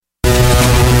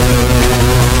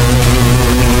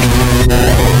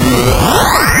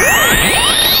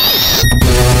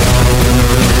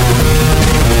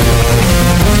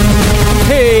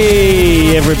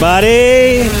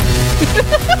everybody.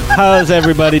 How's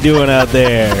everybody doing out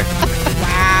there?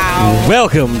 Wow.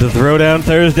 Welcome to Throwdown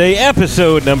Thursday,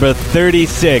 episode number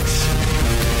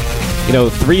 36. You know,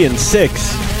 3 and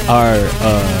 6 are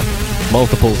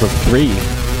multiples of 3.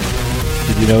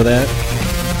 Did you know that?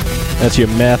 That's your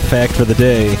math fact for the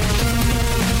day.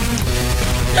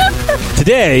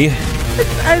 Today...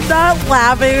 I'm not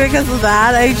laughing because of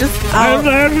that. I'm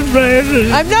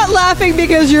not laughing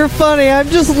because you're funny. I'm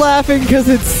just laughing because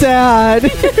it's sad.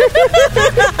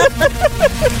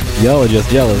 Y'all are just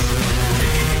jealous.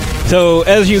 So,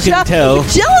 as you can tell...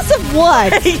 Jealous of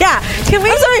what? Yeah. Can we...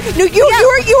 I'm sorry. No, you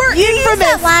were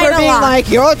infamous for being like,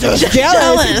 you're just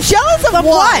jealous. Jealous of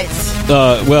what?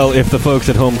 Well, if the folks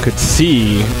at home could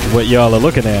see what y'all are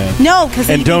looking at. No, because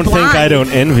and don't think I don't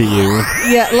envy you.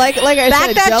 Yeah, like I Back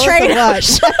said, that jealous train of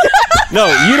what? No,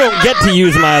 you don't get to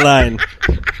use my line.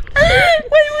 When we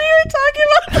were talking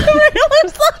about the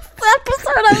Railers last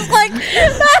episode, I was like,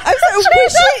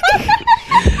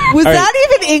 Was All right. that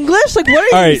even English? Like,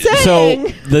 what are you saying? So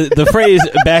the phrase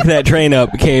 "back that train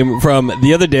up" came from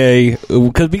the other day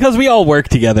because we all work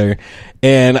together,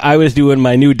 and I was doing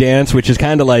my new dance, which is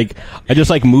kind of like I just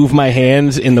like move my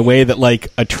hands in the way that like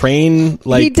a train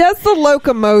like He does the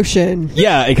locomotion.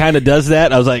 Yeah, it kind of does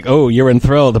that. I was like, "Oh, you're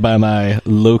enthralled by my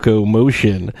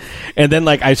locomotion," and then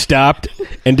like I stopped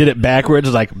and did it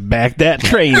backwards, like "back that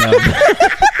train up."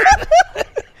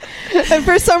 And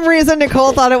for some reason,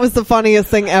 Nicole thought it was the funniest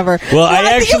thing ever. Well,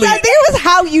 I think it was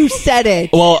how you said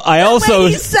it. Well, I also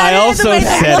said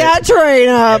That train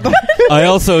up. I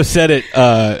also said it.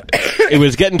 It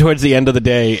was getting towards the end of the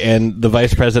day, and the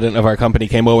vice president of our company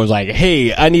came over and was like,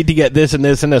 "Hey, I need to get this and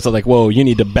this and this." I was like, "Whoa, you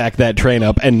need to back that train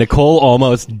up." And Nicole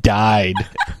almost died.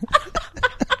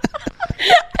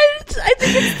 I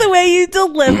think it's the way you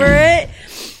deliver it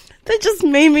that just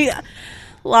made me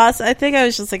lost. I think I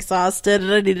was just exhausted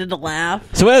and I needed to laugh.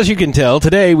 So as you can tell,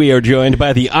 today we are joined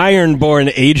by the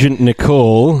Ironborn Agent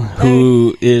Nicole,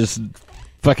 who is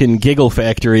fucking Giggle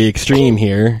Factory Extreme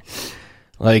here.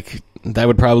 Like, that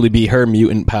would probably be her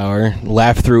mutant power.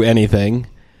 Laugh through anything.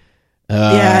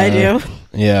 Yeah, I do.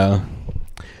 Yeah.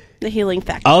 The healing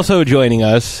factor. Also joining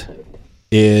us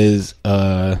is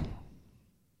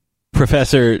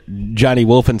Professor Johnny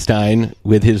Wolfenstein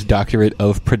with his doctorate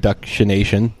of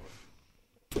productionation.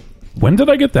 When did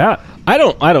I get that? I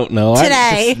don't know.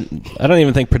 Today. I don't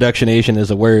even think productionation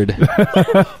is a word.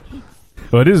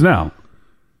 Well, it is now.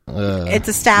 It's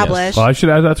established. Well, I should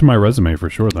add that to my resume for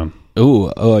sure then. Ooh,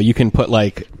 you can put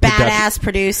like Badass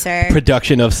producer.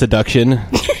 Production of seduction.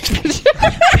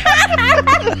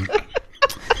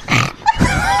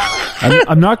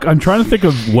 I'm trying to think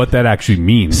of what that actually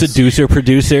means. Seducer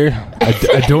producer.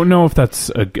 I don't know if that's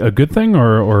a good thing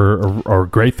or a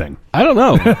great thing. I don't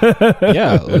know.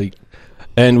 Yeah, like,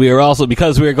 and we are also,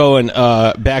 because we are going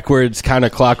backwards,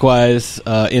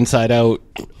 counterclockwise, inside out,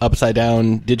 upside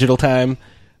down, digital time.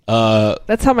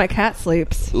 That's how my cat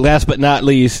sleeps. Last but not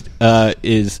least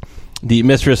is the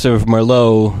mistress of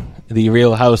Merlot, the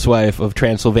Real Housewife of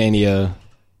Transylvania,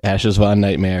 Ashes Von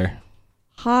Nightmare.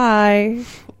 Hi.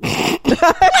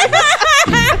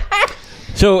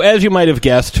 So, as you might have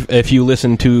guessed, if you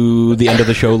listened to the end of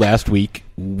the show last week,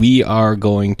 we are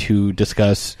going to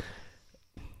discuss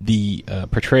the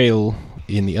portrayal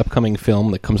in the upcoming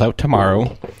film that comes out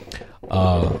tomorrow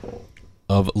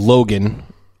of Logan.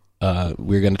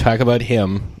 We're going to talk about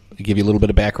him, give you a little bit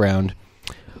of background,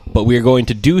 but we're going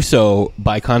to do so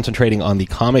by concentrating on the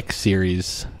comic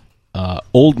series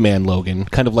Old Man Logan,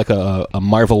 kind of like a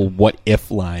Marvel what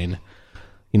if line.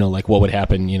 You know, like what would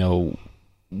happen, you know,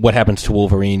 what happens to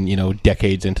Wolverine, you know,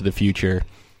 decades into the future.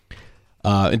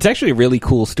 It's actually a really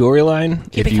cool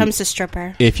storyline. He becomes a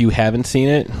stripper. If you haven't seen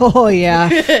it. Oh, yeah.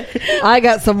 I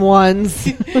got some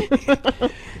ones.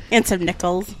 And some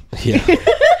nickels. Yeah.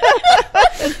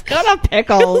 It's got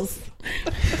pickles.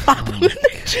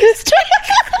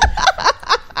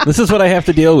 This is what I have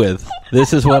to deal with.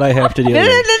 This is what I have to deal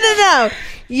with. No.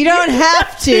 You don't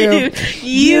have to.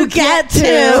 You get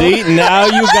to. See, now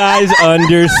you guys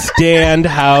understand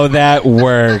how that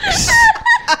works.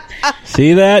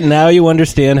 See that? Now you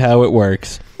understand how it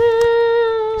works.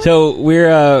 So we're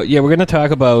going to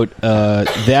talk about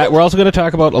that. We're also going to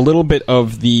talk about a little bit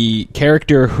of the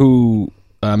character who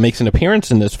makes an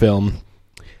appearance in this film.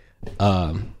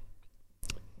 The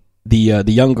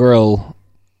young girl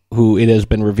who it has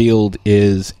been revealed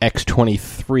is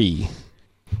X-23.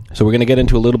 So we're going to get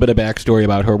into a little bit of backstory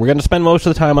about her. We're going to spend most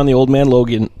of the time on the Old Man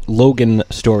Logan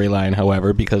storyline,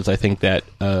 however, because I think that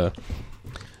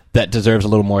that deserves a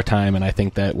little more time, and I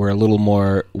think that we're a little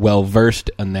more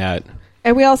well-versed in that.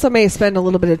 And we also may spend a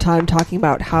little bit of time talking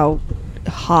about how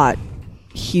hot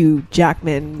Hugh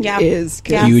Jackman is.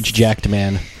 Yeah. Huge jacked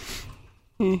man.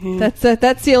 Mm-hmm.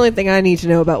 That's the only thing I need to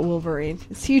know about Wolverine.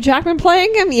 Is Hugh Jackman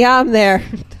playing him? Yeah, I'm there.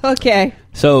 Okay.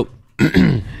 So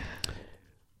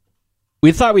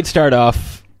we thought we'd start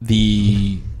off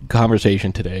the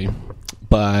conversation today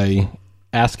by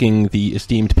asking the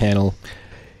esteemed panel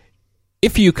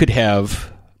if you could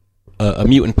have a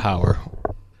mutant power,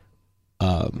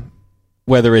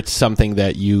 whether it's something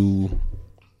that you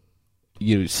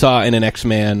saw in an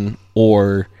X-Man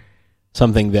or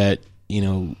something that,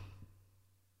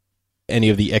 any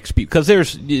of the X, because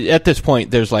there's, at this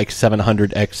point, there's like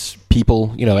 700 X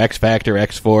people, X Factor,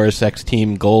 X Force, X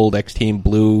Team Gold, X Team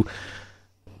Blue.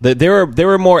 There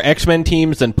were more X-Men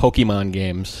teams than Pokemon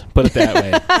games, put it that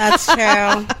way. That's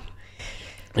true.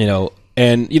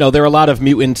 And there are a lot of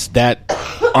mutants that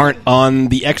aren't on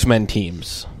the X-Men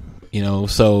teams,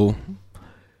 so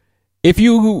if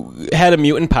you had a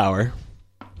mutant power,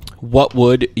 what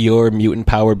would your mutant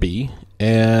power be?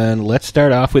 And let's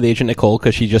start off with Agent Nicole,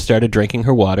 because she just started drinking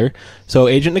her water. So,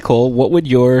 Agent Nicole, what would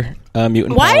your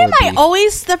mutant Why power am be? I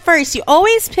always the first? You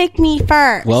always pick me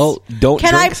first. Well, don't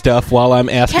drink stuff while I'm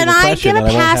asking the question. Can I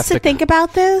get a pass to think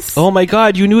about this? Oh my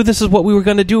God, you knew this is what we were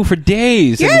going to do for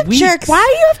days You're and a weeks. jerk. Why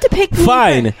do you have to pick me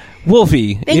Fine. first?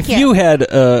 Wolfie, if you had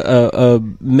a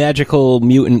magical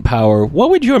mutant power,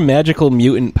 what would your magical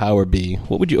mutant power be?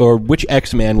 What would you, or which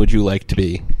X-Man would you like to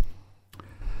be?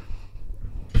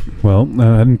 Well,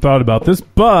 I hadn't thought about this,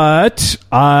 but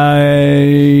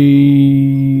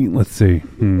let's see.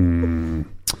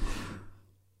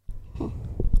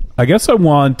 I guess I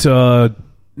want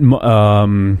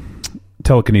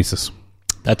telekinesis.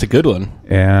 That's a good one.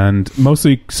 And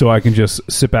mostly so I can just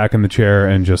sit back in the chair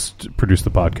and just produce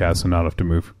the podcast and not have to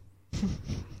move.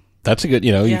 That's a good,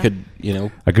 you could,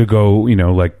 I could go,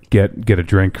 like get a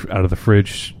drink out of the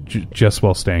fridge just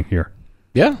while staying here.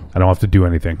 Yeah. I don't have to do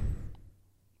anything.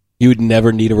 You would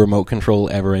never need a remote control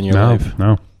ever in your life.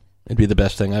 No. It'd be the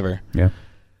best thing ever. Yeah.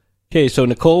 Okay, so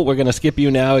Nicole, we're going to skip you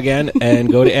now again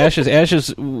and go to Ashes.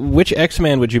 Ashes, which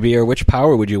X-Man would you be, or which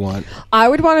power would you want? I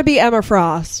would want to be Emma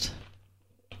Frost.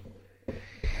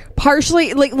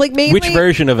 Partially, like mainly. Which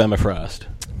version of Emma Frost?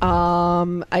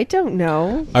 I don't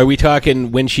know. Are we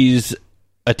talking when she's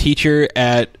a teacher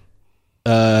at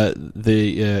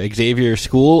the Xavier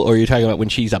school, or are you talking about when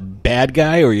she's a bad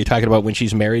guy, or are you talking about when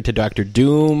she's married to Dr.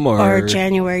 Doom, or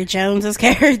January Jones's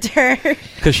character?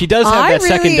 Because she does have that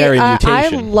secondary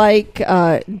mutation. I like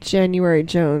January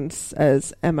Jones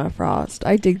as Emma Frost.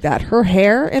 I dig that. Her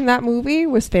hair in that movie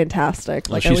was fantastic.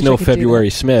 Well, she's no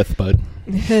February Smith, but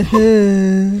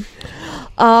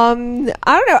I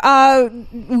don't know.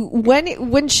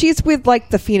 When she's with like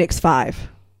the Phoenix Five.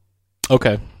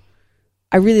 Okay.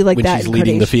 I really like when that. She's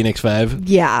leading the Phoenix Five.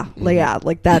 Yeah,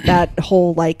 like that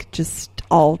whole like just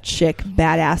all chick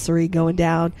badassery going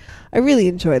down. I really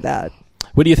enjoy that.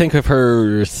 What do you think of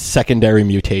her secondary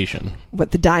mutation?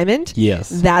 What, the diamond? Yes.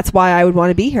 That's why I would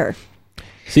want to be her.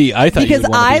 See, I thought because you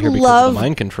would want to be her because love of the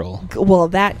mind control. Well,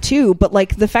 that too, but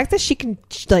like the fact that she can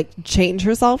like change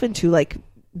herself into like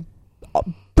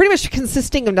pretty much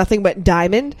consisting of nothing but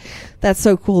diamond. That's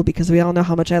so cool because we all know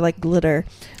how much I like glitter.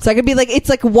 So I could be like, it's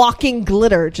like walking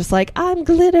glitter, just like I'm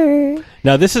glitter.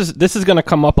 Now this is going to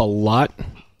come up a lot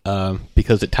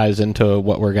because it ties into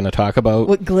what we're going to talk about.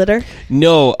 What, glitter?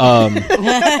 No,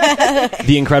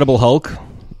 the Incredible Hulk,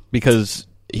 because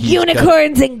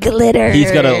unicorns and glitter.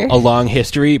 He's got a long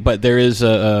history, but there is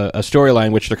a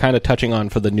storyline which they're kind of touching on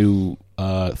for the new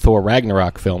Thor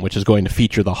Ragnarok film, which is going to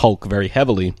feature the Hulk very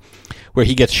heavily, where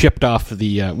he gets shipped off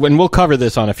the... and we'll cover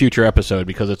this on a future episode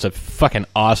because it's a fucking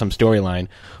awesome storyline,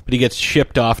 but he gets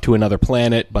shipped off to another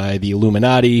planet by the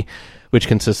Illuminati, which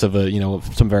consists of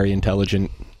some very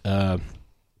intelligent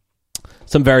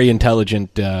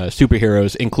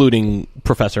superheroes, including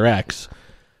Professor X.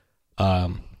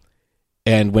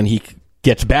 And when he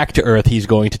gets back to Earth, he's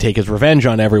going to take his revenge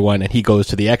on everyone, and he goes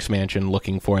to the X-Mansion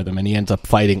looking for them, and he ends up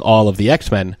fighting all of the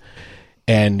X-Men,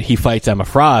 and he fights Emma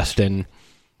Frost, and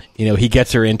he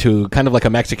gets her into kind of like a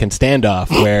Mexican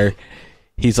standoff where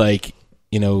he's like,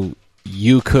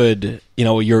 you could,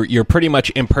 you're pretty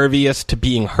much impervious to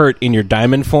being hurt in your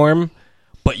diamond form,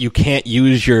 but you can't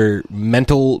use your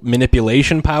mental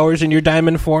manipulation powers in your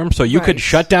diamond form, so you could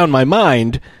shut down my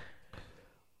mind.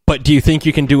 But do you think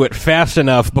you can do it fast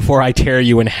enough before I tear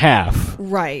you in half?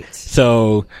 Right.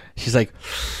 So she's like,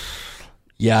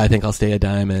 yeah, I think I'll stay a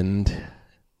diamond.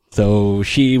 So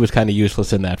she was kind of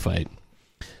useless in that fight.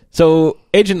 So,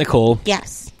 Agent Nicole.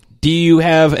 Yes. Do you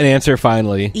have an answer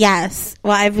finally? Yes.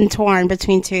 Well, I've been torn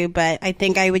between two, but I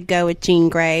think I would go with Jean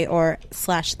Grey /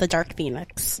 the Dark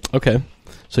Phoenix. Okay.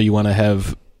 So you want to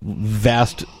have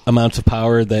vast amounts of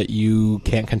power that you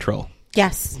can't control?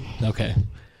 Yes. Okay.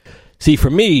 See, for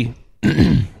me,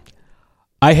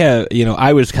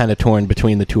 I was kind of torn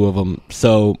between the two of them.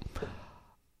 So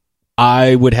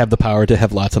I would have the power to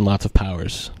have lots and lots of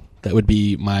powers. That would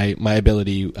be my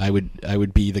ability. I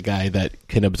would be the guy that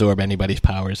can absorb anybody's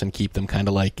powers and keep them, kind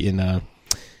of like in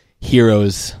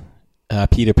Heroes,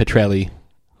 Peter Petrelli,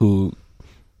 who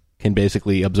can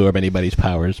basically absorb anybody's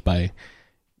powers by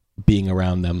being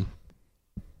around them.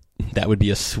 That would be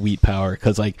a sweet power,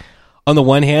 because like on the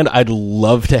one hand, I'd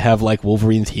love to have like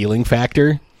Wolverine's healing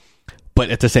factor, but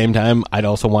at the same time, I'd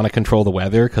also want to control the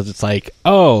weather, because it's like,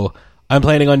 oh, I'm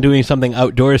planning on doing something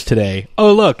outdoors today.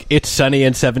 Oh, look, it's sunny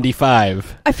and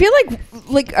 75. I feel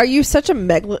like, are you such a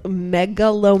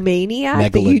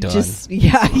megalomaniac that you Megalodon. just,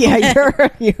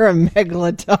 you're a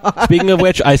megalodon. Speaking of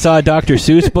which, I saw a Dr.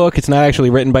 Seuss book. It's not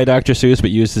actually written by Dr. Seuss,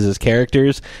 but uses his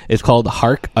characters. It's called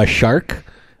Hark a Shark.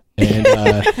 And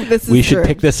This is we should true.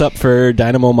 pick this up for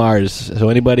Dynamo Mars. So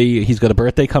anybody, he's got a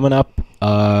birthday coming up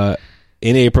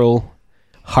in April.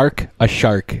 Hark a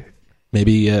Shark.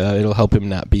 Maybe it'll help him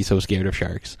not be so scared of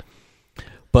sharks.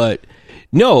 But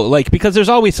no, like, because there's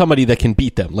always somebody that can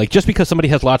beat them. Like, just because somebody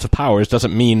has lots of powers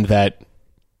doesn't mean that,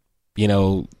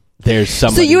 there's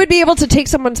somebody. So you would be able to take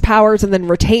someone's powers and then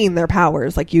retain their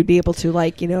powers. Like you'd be able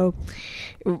to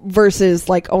versus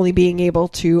like only being able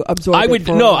to absorb. I it would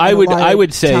for no. a I lot would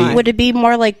of say. time. Would it be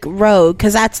more like Rogue?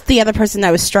 Because that's the other person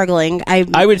that was struggling.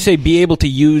 I would say be able to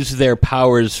use their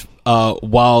powers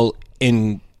while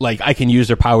in, like, I can use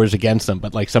their powers against them,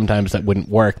 but like sometimes that wouldn't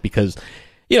work, because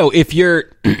if you're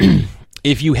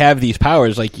if you have these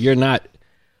powers, like, you're not,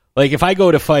 like, if I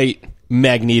go to fight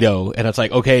Magneto and it's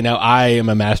like, okay, now I am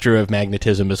a master of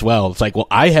magnetism as well, it's like, well,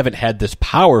 I haven't had this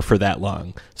power for that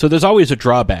long, so there's always a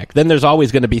drawback. Then there's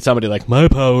always going to be somebody like, my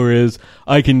power is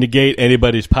I can negate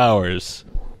anybody's powers.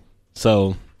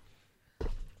 So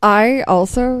I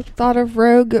also thought of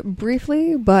Rogue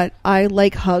briefly, but I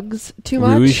like hugs too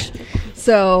much. Rouge.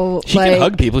 So she like, can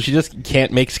hug people, she just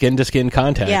can't make skin to skin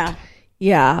contact.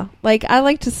 yeah, like I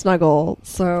like to snuggle.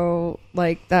 So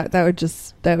like that would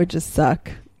just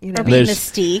suck. Or be There's-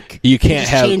 Mystique. you can't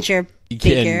just have change your you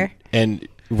can- figure. and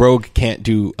Rogue can't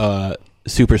do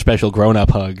super special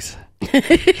grown-up hugs.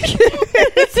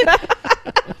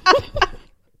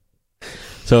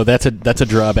 So that's a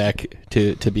drawback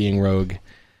to being Rogue.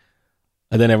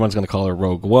 And then everyone's going to call her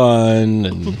Rogue One,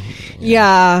 and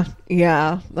Yeah,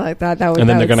 like that. That would. and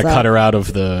then that they're going would to suck. cut her out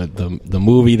of the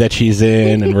movie that she's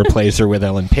in and replace her with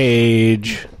Ellen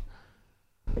Page.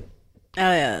 Oh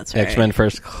yeah, that's right. X-Men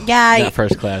First, Yeah, not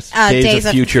First Class. Days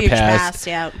of Future Past.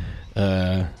 Yeah.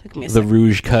 Took me a The second.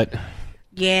 Rouge cut.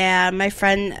 Yeah, my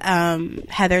friend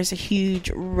Heather's a huge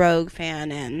Rogue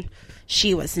fan, and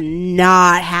she was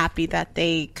not happy that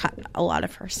they cut a lot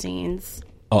of her scenes.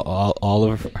 All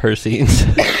of her scenes.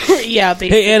 Yeah,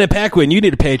 Hey, Anna Paquin, you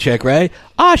need a paycheck, right?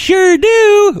 I sure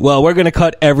do. Well, we're going to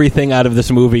cut everything out of this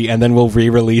movie, and then we'll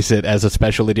re-release it as a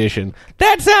special edition.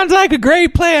 That sounds like a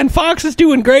great plan. Fox is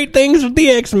doing great things with the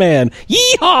X-Men.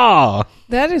 Yeehaw!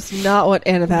 That is not what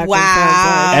Anna Paquin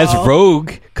Wow. sounds As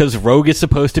Rogue, because Rogue is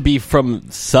supposed to be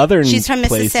from southern She's from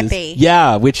places. Mississippi.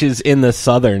 Yeah, which is in the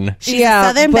southern. She's a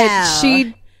Southern but belle.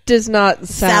 she does not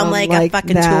sound like a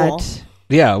fucking that. tool.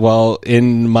 Yeah, well,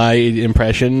 in my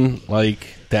impression, like,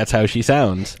 that's how she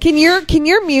sounds. Can your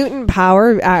mutant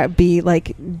power be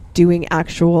like doing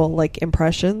actual like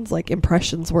impressions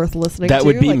worth listening to? That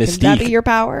would be Like, Mystique. Can that be your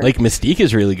power? Like, Mystique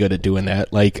is really good at doing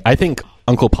that. Like, I think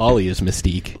Uncle Paulie is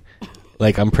Mystique.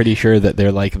 Like, I'm pretty sure that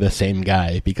they're, like, the same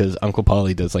guy, because Uncle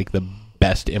Paulie does, like, the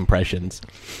best impressions.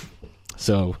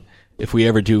 So, if we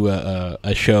ever do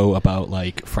a show about,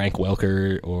 like, Frank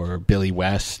Welker or Billy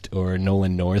West or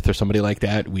Nolan North or somebody like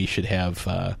that, we should have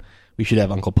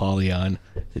Uncle Paulie on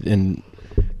and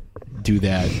do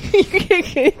that.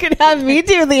 You could have me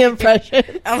do the impression.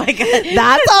 Oh my god,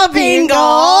 That's a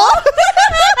bingo.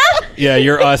 Yeah,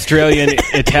 you're Australian,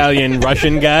 Italian,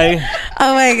 Russian guy.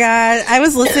 Oh my god, I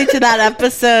was listening to that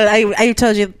episode. I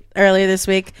told you earlier this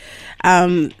week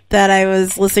that I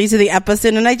was listening to the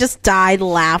episode, and I just died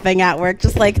laughing at work,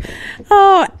 just like,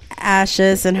 oh,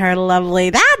 Ashes and her lovely.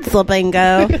 That's a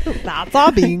bingo. That's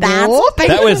a bingo. That's a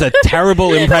bingo. That was a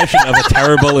terrible impression of a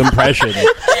terrible impression.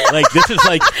 Like, this is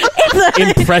like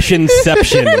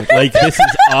impressionception. Like, this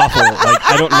is awful. Like,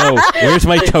 I don't know. Where's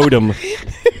my totem?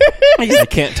 I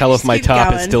can't tell if my keep top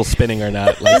is going. still spinning or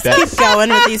not. Like, Just keep going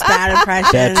with these bad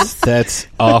impressions. that's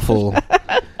awful.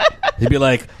 He'd be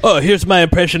like, oh, here's my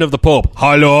impression of the Pope.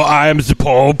 Hello, I'm the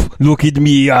Pope. Look at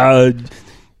me,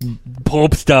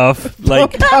 Pope stuff.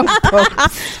 Like,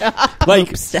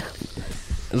 like,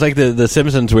 It's like the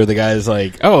Simpsons where the guy's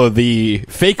like, "Oh, the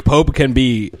fake Pope can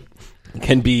be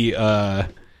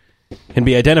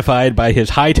identified by his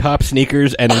high top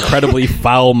sneakers and incredibly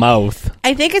foul mouth."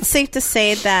 I think it's safe to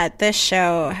say that this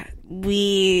show,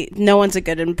 no one's a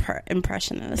good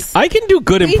impressionist. I can do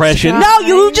good impressions. No,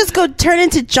 you just go turn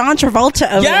into John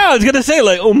Travolta. Yeah, I was gonna say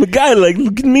like, oh my god, like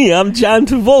look at me, I'm John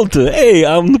Travolta. Hey,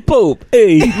 I'm the Pope.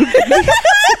 Hey.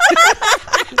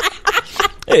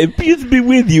 Hey, peace be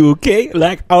with you, okay?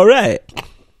 Like, all right.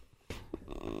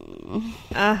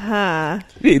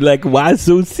 Hey, like, why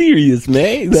so serious,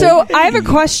 man? Like, So I have a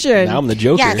question. now I'm the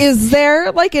Joker. Yes. Is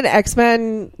there like an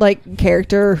X-Men like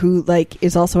character who like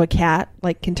is also a cat,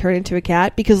 like can turn into a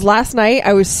cat? Because last night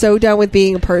I was so done with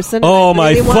being a person. Oh I my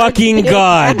really wanted to fucking be a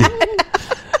god!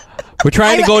 We're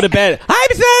trying to go to bed. I'm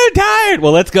so tired.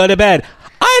 Well, let's go to bed.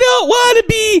 I want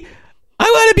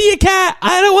to be a cat.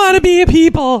 I don't want to be a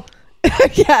people.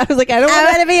 Yeah, I was like, I I want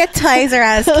want to be a Toys R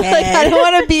Us kid. like, I don't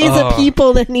want to be as a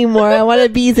people anymore. I want to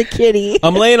be as a kitty.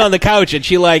 I'm laying on the couch and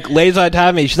she like lays on top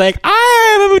of me. She's like,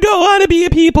 I don't want to be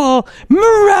a people.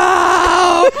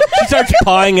 Meow. She starts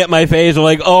pawing at my face. I'm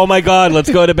like, oh my god, let's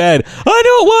go to bed. I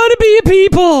don't want to be a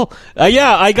people.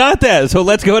 Yeah, I got that. So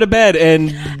let's go to bed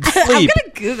and I'm sleep.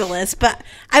 gonna Google this, but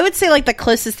I would say like the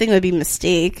closest thing would be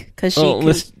Mystique because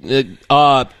she.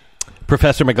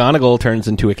 Professor McGonagall turns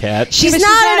into a cat. She's But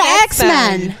not an an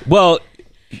X-Men. Well,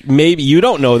 maybe you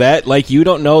don't know that. Like, you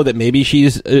don't know that maybe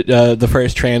she's the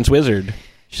first trans wizard.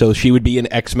 So she would be an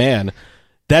X-Man.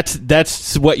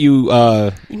 That's what you...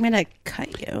 I'm gonna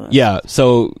cut you. yeah,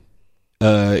 so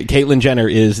Caitlyn Jenner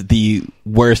is the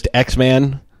worst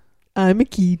X-Man. I'm a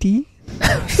kitty.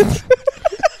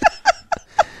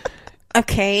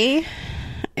 Okay.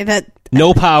 That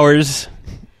No powers.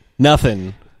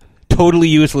 Nothing. Totally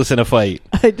useless in a fight.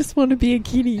 I just want to be a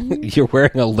kitty. You're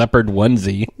wearing a leopard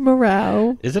onesie.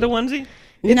 Morale. Is it a onesie?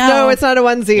 No, it's not a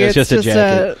onesie. It's just a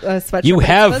jacket. a sweatshirt. You but it's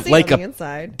have, fuzzy like, on a- the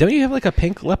inside. Don't you have like a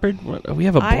pink leopard? We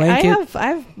have a blanket. I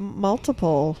have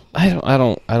multiple. I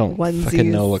don't Onesies.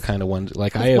 fucking know what kind of ones.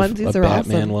 Like, I have Onesies a are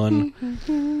Batman awesome.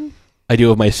 one. I do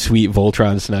have my sweet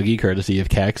Voltron Snuggie, courtesy of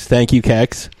Kex. Thank you,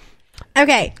 Kex.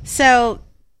 Okay, so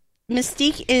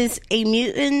Mystique is a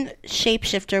mutant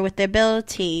shapeshifter with the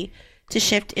ability to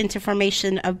shift into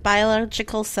formation of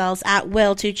biological cells at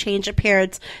will to change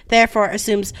appearance, therefore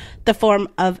assumes the form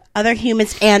of other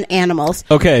humans and animals.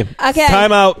 Okay. Okay.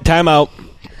 Time out. Okay.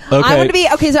 I want to be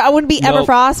so I want to be Nope.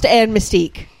 Everfrost and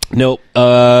Mystique. Nope.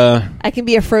 I can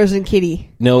be a frozen kitty.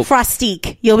 Nope.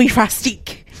 Frostique. You'll be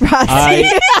Frostique. Frosty.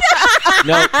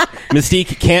 Nope.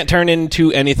 Mystique can't turn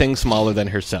into anything smaller than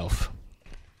herself.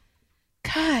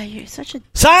 God, you're such a...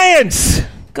 Science!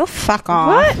 Go fuck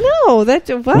off. What? No,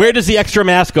 what? Where does the extra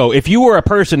mass go? If you were a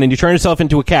person and you turn yourself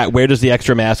into a cat, where does the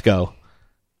extra mass go?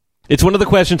 It's one of the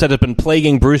questions that has been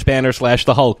plaguing Bruce Banner /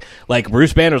 the Hulk. Like,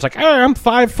 Bruce Banner's like, hey, I'm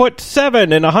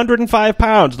 5'7" and 105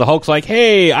 pounds. The Hulk's like,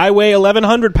 hey, I weigh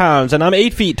 1,100 pounds and I'm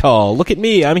 8 feet tall. Look at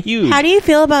me, I'm huge. How do you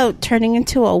feel about turning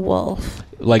into a wolf?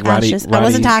 Like Ronnie, Ashes. I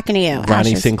wasn't talking to you.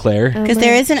 Ronnie Ashes. Sinclair. Because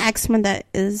there is an X-Men that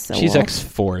is a She's wolf.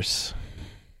 X-Force.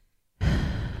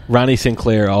 Ronnie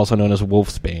Sinclair, also known as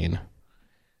Wolfsbane.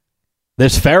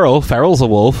 There's Farrell. Farrell's a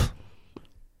wolf.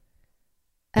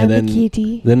 And I'm a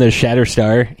kitty. then there's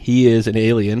Shatterstar. He is an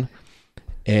alien.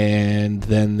 And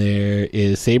then there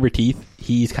is Sabretooth.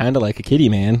 He's kind of like a kitty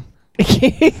man.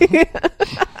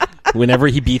 Whenever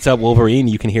he beats up Wolverine,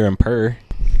 you can hear him purr.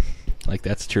 Like,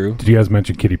 that's true. Did you guys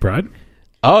mention Kitty Pryde?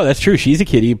 Oh, that's true. She's a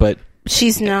kitty, but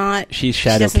She's not. she's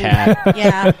Shadow doesn't- Cat.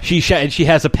 Yeah. And she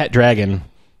has a pet dragon.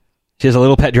 She has a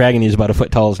little pet dragon. He's about a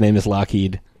foot tall. His name is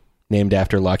Lockheed, named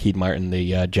after Lockheed Martin,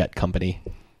 the jet company.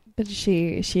 But is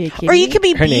she a kitty? Or you could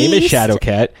be Her name is Beast. Shadow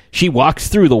Cat. She walks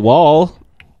through the wall.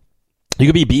 You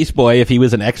could be Beast Boy if he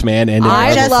was an X-Man. And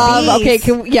I Just love. Beast.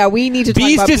 Okay, we need to. Talk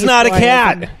Beast about is not a Boy as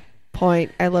cat.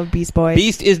 Point. I love Beast Boy.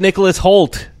 Beast is Nicholas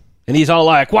Holt, and he's all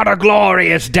like, "What a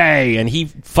glorious day!" And he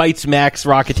fights Max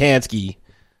Rockatansky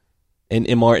and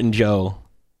Immortan Joe.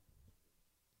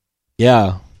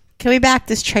 Yeah. Can we back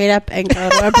this trade up and go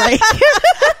to a break?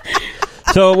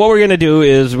 So what we're going to do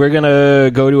is we're going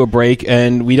to go to a break,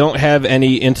 and we don't have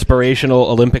any inspirational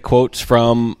Olympic quotes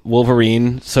from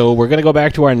Wolverine, so we're going to go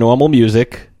back to our normal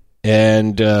music,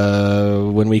 and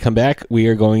when we come back, we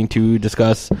are going to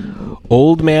discuss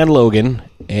Old Man Logan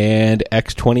and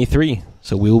X-23.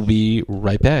 So we'll be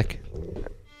right back.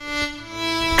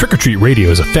 Trick or Treat Radio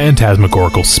is a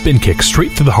phantasmagorical spin kick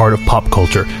straight through the heart of pop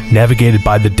culture, navigated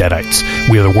by the Deadites.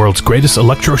 We are the world's greatest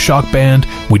electroshock band,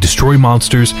 we destroy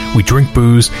monsters, we drink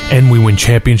booze, and we win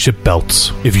championship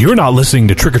belts. If you're not listening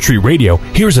to Trick or Treat Radio,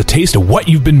 here's a taste of what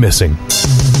you've been missing.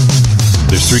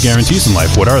 There's 3 guarantees in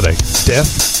life. What are they?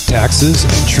 Death, taxes,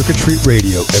 and trick-or-treat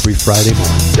radio every Friday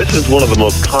morning. This is one of the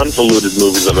most convoluted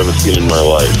movies I've ever seen in my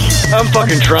life. I'm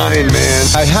fucking trying, man.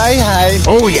 Hi.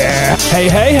 Oh, yeah.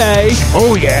 Hey, hey, hey.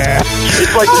 Oh, yeah.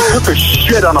 It's like you took a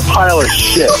shit on a pile of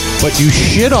shit. But you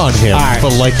shit on him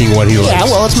for liking what he likes. Yeah,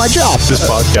 well, it's my job. This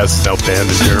podcast is now banned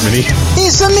in Germany.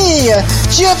 It's me,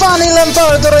 Giovanni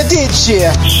Lombardo Radici.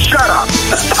 Shut up.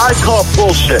 I call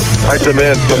bullshit. I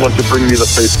demand someone to bring me the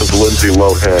face of Lindsay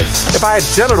Lohan. If I had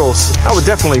genitals, I would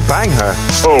definitely bang her.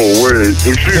 Oh, wait.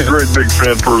 Is she a great big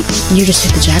fan person? You just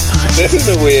hit the jackpot. This is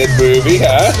a weird movie,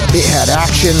 huh? It had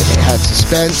action, it had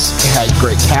suspense, it had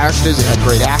great characters, it had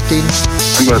great acting.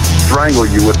 I'm going to strangle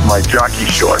you with my jockey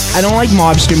shorts. I don't like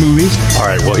mobster movies. All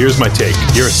right, well, here's my take.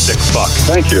 You're a sick fuck.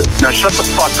 Thank you. Now shut the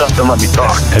fuck up and let me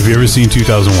talk. Have you ever seen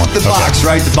 2001? The box,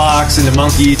 right? The box and the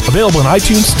monkey. Available on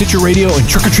iTunes, Stitcher Radio, and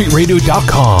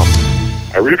trickortreatradio.com.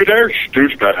 Arrivederci,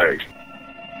 douchebags.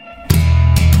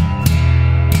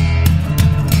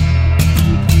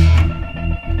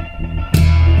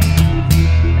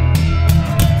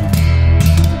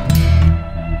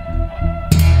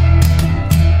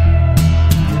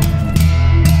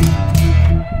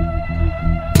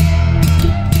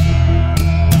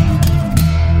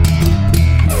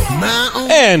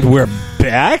 And we're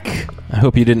back. I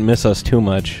hope you didn't miss us too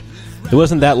much. It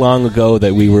wasn't that long ago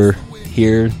that we were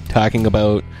here talking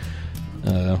about,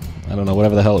 I don't know,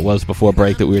 whatever the hell it was before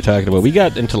break that we were talking about. We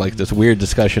got into like this weird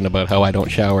discussion about how I don't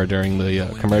shower during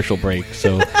the commercial break.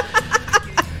 So,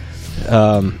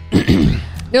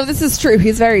 No, this is true.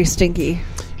 He's very stinky.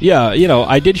 yeah, you know,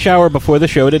 I did shower before the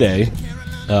show today.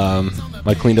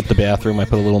 I cleaned up the bathroom. I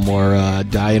put a little more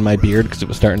dye in my beard because it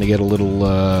was starting to get a little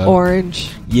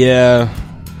Orange. Yeah,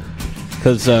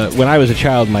 because when I was a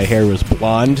child, my hair was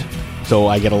blonde, so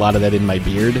I get a lot of that in my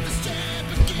beard.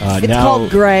 It's now,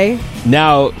 called gray.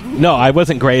 Now, no, I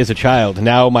wasn't gray as a child.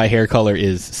 Now my hair color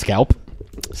is scalp,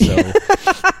 so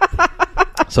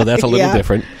so that's a little Yeah.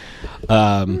 different.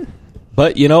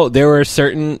 But you know, there were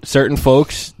certain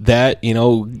folks that you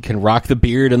know can rock the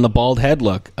beard and the bald head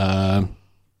look.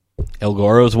 El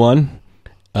Goro's one.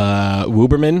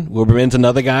 Wooberman's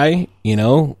another guy. You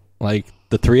know, like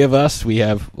the three of us, we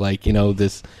have like you know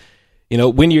this. You know,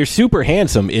 when you're super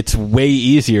handsome, it's way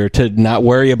easier to not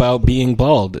worry about being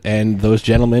bald, and those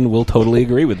gentlemen will totally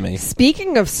agree with me.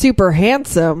 Speaking of super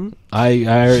handsome, I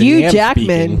already Hugh am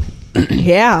Jackman.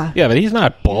 Yeah. Yeah, but he's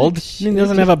not bald. He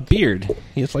doesn't have a beard.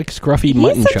 He has like scruffy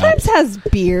mutton He sometimes chops. has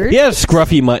beard. He has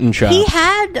scruffy mutton chops. He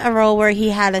had a role where he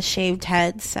had a shaved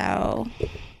head, so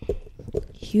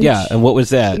Huge, Yeah, and what was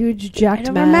that? huge I jacked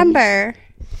don't man. remember.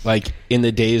 Like in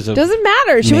the days of Doesn't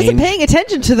matter. She wasn't mange? paying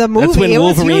attention to the movie. That's when it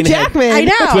was Hugh Wolverine had- Jackman. I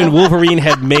know. That's when Wolverine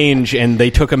had mange, and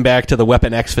they took him back to the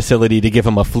Weapon X facility to give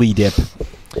him a flea dip.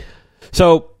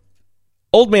 So,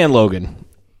 Old Man Logan.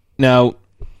 Now,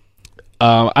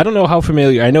 I don't know how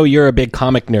familiar. I know you're a big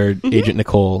comic nerd, Agent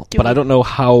Nicole, but I don't know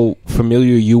how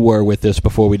familiar you were with this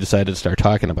before we decided to start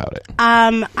talking about it.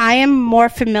 I am more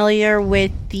familiar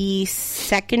with the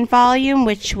second volume,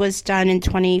 which was done in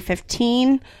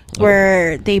 2015,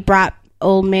 where they brought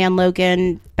Old Man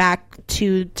Logan back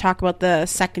to talk about the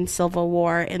second Civil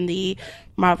War in the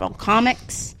Marvel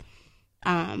Comics.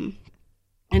 And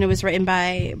it was written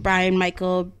by Brian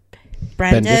Michael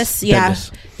Bendis. Yeah.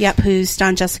 Bendis. Yep, who's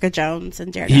done Jessica Jones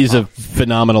and Daredevil. He's a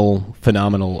phenomenal.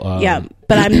 Yeah,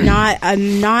 but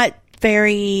I'm not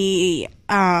very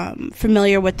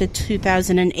familiar with the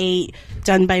 2008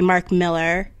 done by Mark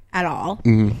Miller at all.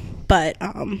 But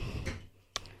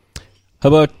How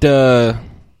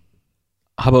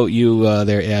about you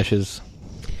there, Ashes?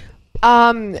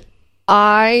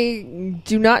 I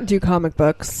do not do comic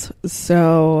books,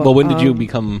 so. Well, when did you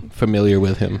become familiar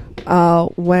with him?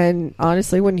 When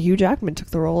Hugh Jackman took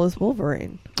the role as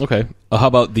Wolverine. Okay. How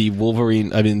about the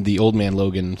Wolverine? I mean, the Old Man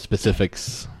Logan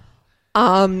specifics.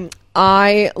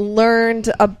 I learned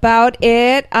about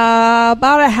it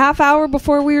about a half hour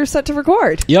before we were set to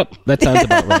record. Yep, that sounds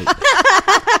about right.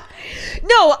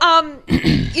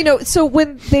 No, so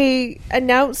when they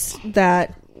announced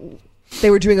that they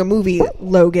were doing a movie,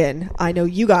 Logan, I know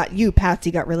you,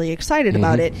 Patsy, got really excited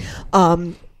about it.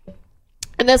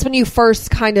 And that's when you first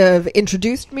kind of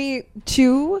introduced me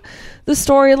to the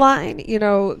storyline. You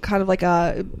know, kind of like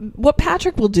what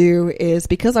Patrick will do is,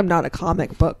 because I'm not a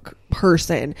comic book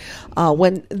person,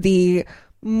 when the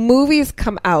movies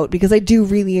come out, because I do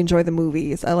really enjoy the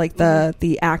movies. I like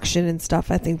the action and stuff.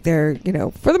 I think they're, you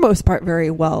know, for the most part, very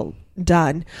well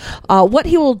done. What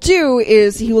he will do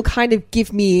is he will kind of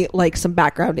give me like some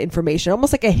background information,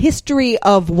 almost like a history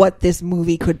of what this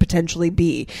movie could potentially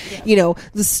be. Yeah. You know,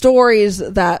 the stories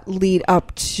that lead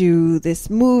up to this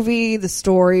movie, the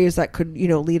stories that could, you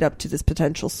know, lead up to this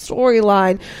potential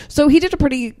storyline. So he did a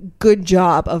pretty good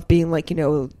job of being like, you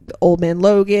know, Old Man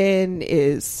Logan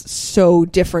is so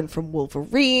different from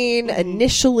Wolverine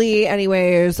initially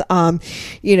anyways.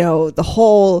 You know, the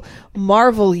whole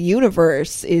Marvel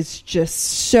universe is just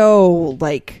so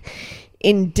like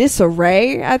in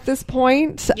disarray at this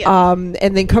point. And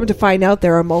then come to find out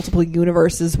there are multiple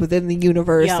universes within the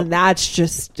universe, and that's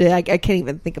just I can't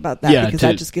even think about that because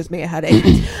that just gives me a headache.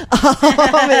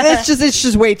 It's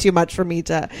just way too much for me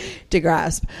to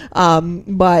grasp.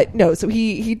 But no, so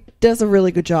he does a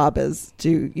really good job as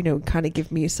to, you know, kind of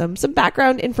give me some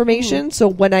background information. So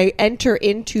when I enter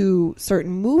into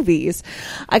certain movies,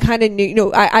 I kind of knew, you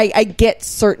know, I get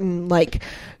certain like,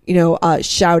 you know,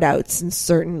 shout outs and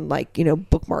certain like, you know,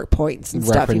 bookmark points and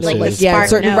stuff, you know, like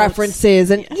certain notes. References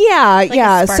and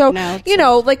so notes, you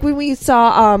know, like when we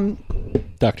saw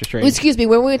Doctor Strange. Excuse me,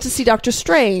 when we went to see Doctor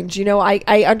Strange, you know,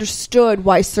 I understood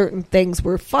why certain things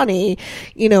were funny,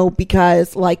 you know,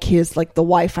 because like his like the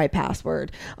Wi-Fi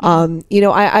password. You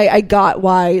know, I got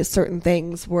why certain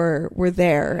things were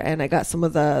there, and I got some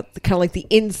of the kind of like the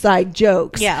inside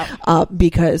jokes.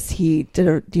 Because he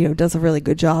does a really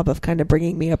good job of kind of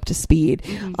bringing me up to speed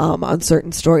on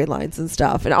certain storylines and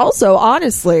stuff. And also,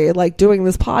 honestly, like doing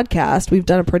this podcast, we've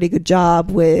done a pretty good job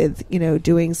with, you know,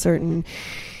 doing certain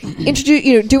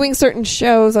doing certain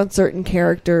shows on certain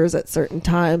characters at certain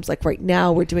times. Like right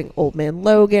now we're doing Old Man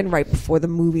Logan right before the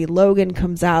movie Logan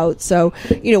comes out. So,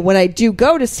 you know, when I do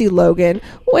go to see Logan,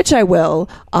 which I will,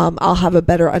 I'll have a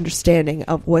better understanding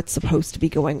of what's supposed to be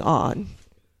going on.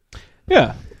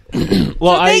 Yeah.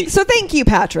 Well, so thank you,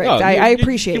 Patrick. I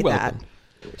appreciate that.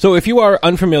 So if you are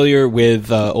unfamiliar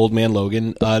with Old Man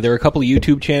Logan, there are a couple of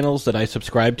YouTube channels that I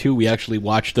subscribe to. We actually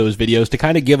watch those videos to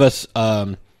kind of give us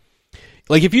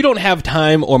like, if you don't have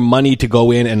time or money to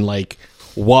go in and like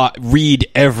read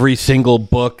every single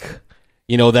book,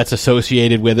 you know, that's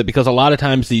associated with it, because a lot of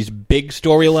times these big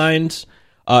storylines,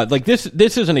 like this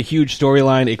isn't a huge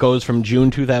storyline. It goes from June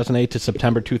 2008 to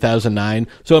September 2009.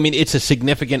 So I mean, it's a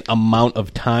significant amount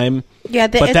of time. Yeah,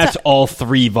 but that's all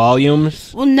 3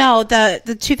 volumes. Well, no,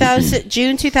 the 2000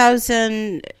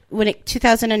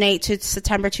 2008 to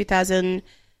September 2008.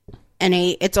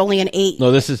 It's only an 8. No,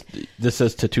 this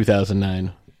says to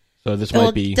 2009. So this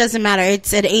might be. It doesn't matter.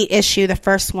 It's an 8 issue, the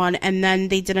first one, and then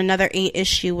they did another 8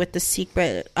 issue with the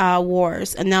Secret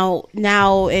Wars, and now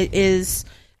it is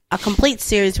a complete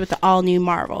series with the all new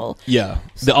Marvel. Yeah,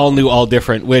 the all new, all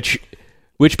different, which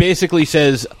basically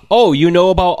says, oh, you know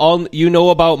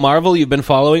about Marvel? You've been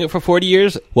following it for 40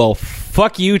 years? Well,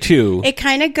 fuck you too. It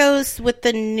kind of goes with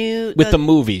the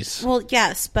movies. Well,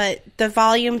 yes, but the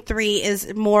volume 3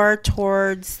 is more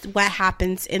towards what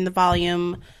happens in the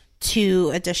volume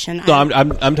 2 edition. No,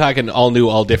 I'm talking all new,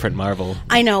 all different Marvel.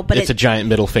 I know, but it's a giant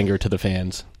middle finger to the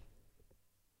fans.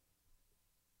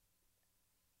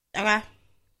 Okay.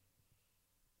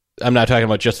 I'm not talking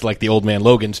about just like the Old Man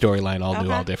Logan storyline, all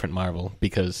new, all different Marvel,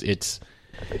 because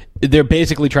they're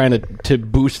basically trying to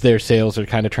boost their sales, or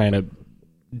kind of trying to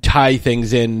tie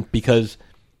things in, because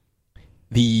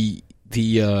the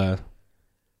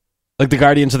like the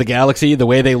Guardians of the Galaxy, the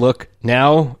way they look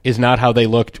now is not how they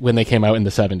looked when they came out in the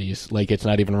 70s. Like, it's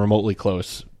not even remotely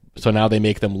close. So now they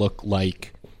make them look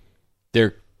like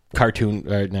their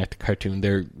cartoon, or not cartoon,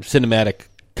 their cinematic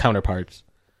counterparts.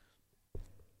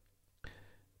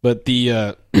 But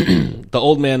the the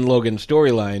Old Man Logan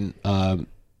storyline,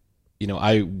 you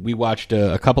know, we watched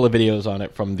a couple of videos on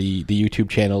it from the YouTube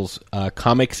channels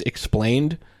Comics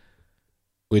Explained,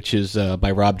 which is by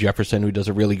Rob Jefferson, who does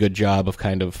a really good job of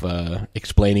kind of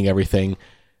explaining everything.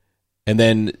 And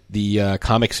then the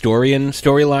Comic Storian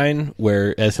storyline,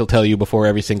 where, as he'll tell you before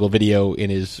every single video in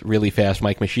his really fast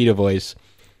Mike Machida voice,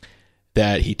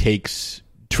 that he takes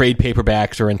trade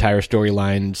paperbacks or entire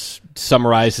storylines,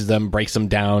 summarizes them, breaks them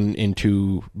down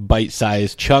into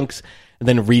bite-sized chunks, and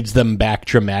then reads them back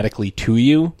dramatically to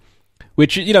you,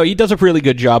 which, you know, he does a really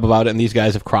good job about it, and these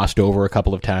guys have crossed over a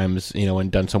couple of times, you know, and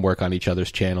done some work on each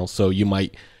other's channels, so you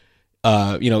might,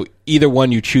 you know, either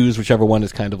one you choose, whichever one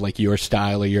is kind of like your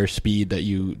style or your speed that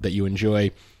you enjoy,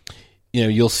 you know,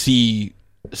 you'll see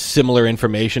similar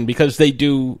information, because they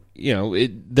do, you know,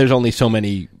 there's only so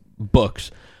many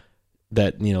books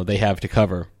that, you know, they have to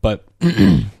cover. But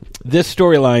this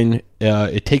storyline,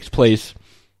 it takes place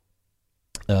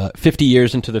 50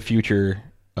 years into the future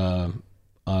on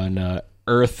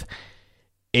Earth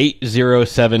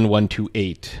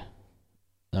 807128.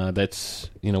 That's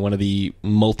one of the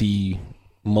multiverse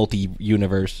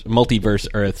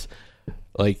Earths,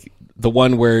 like the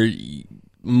one where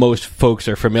most folks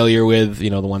are familiar with.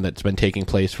 The one that's been taking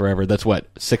place forever. That's what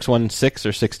 616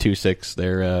 or 626.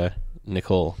 There,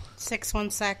 Nicole.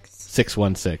 616.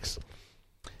 616.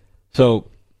 So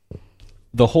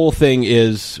the whole thing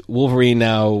is Wolverine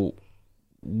now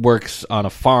works on a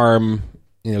farm.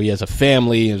 He has a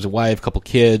family, he has a wife, a couple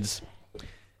kids,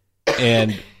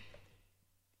 and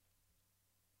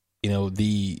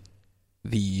the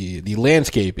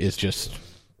landscape is just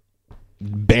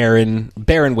barren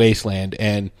wasteland,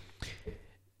 and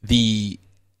the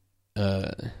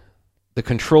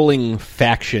controlling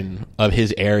faction of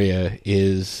his area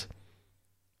is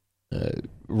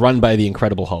run by the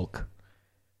Incredible Hulk,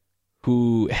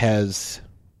 who has,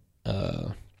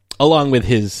 along with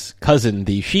his cousin,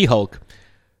 the She-Hulk,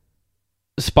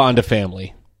 spawned a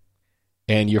family.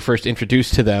 And you're first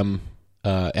introduced to them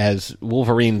as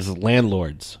Wolverine's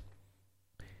landlords.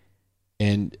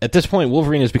 And at this point,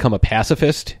 Wolverine has become a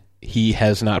pacifist. He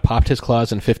has not popped his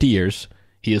claws in 50 years.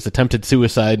 He has attempted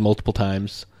suicide multiple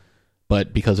times,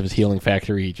 but because of his healing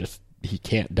factor, he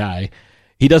can't die.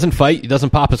 He doesn't fight. He doesn't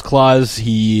pop his claws.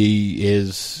 He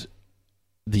is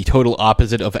the total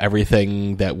opposite of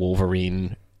everything that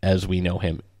Wolverine, as we know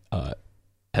him,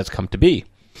 has come to be.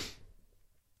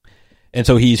 And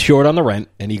so he's short on the rent,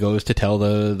 and he goes to tell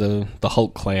the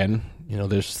Hulk clan.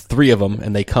 There's 3 of them,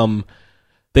 and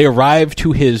they arrive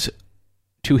to his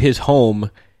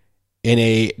home in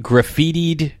a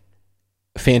graffitied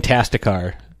Fantastic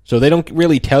car. So they don't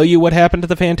really tell you what happened to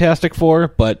the Fantastic Four,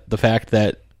 but the fact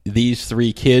that these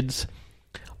 3 kids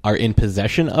are in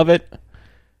possession of it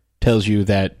tells you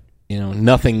that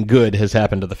nothing good has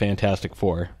happened to the Fantastic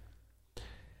Four.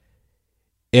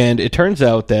 And it turns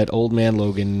out that Old Man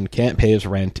Logan can't pay his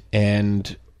rent,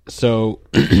 and so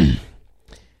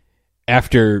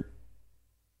after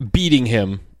beating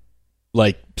him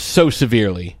so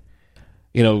severely,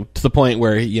 to the point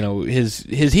where his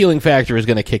healing factor is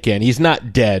going to kick in. He's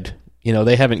not dead.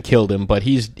 They haven't killed him, but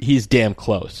he's damn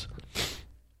close.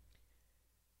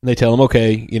 And they tell him,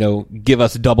 okay, give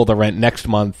us double the rent next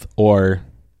month, or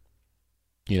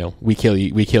we kill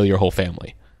your whole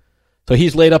family. So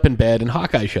he's laid up in bed, and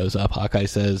Hawkeye shows up. Hawkeye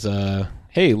says,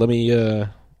 "Hey, let me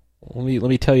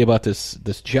tell you about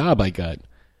this job I got."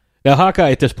 Now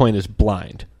Hawkeye at this point is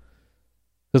blind,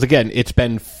 because again, it's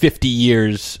been 50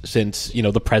 years since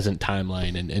the present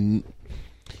timeline, and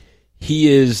he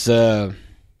is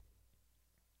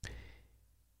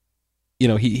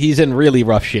he's in really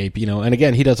rough shape, and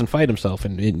again, he doesn't fight himself,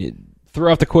 and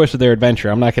throughout the course of their adventure,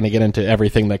 I'm not going to get into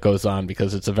everything that goes on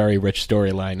because it's a very rich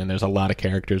storyline and there's a lot of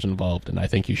characters involved, and I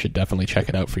think you should definitely check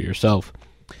it out for yourself.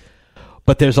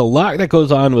 But there's a lot that goes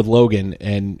on with Logan,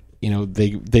 and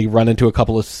they run into a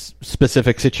couple of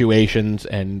specific situations,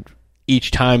 and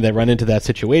each time they run into that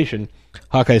situation,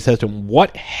 Hawkeye says to him,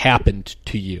 "What happened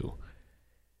to you?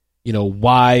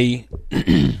 Why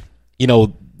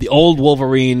the old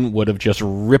Wolverine would have just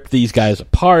ripped these guys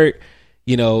apart."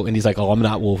 And he's like, "Oh, I'm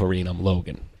not Wolverine, I'm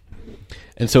Logan."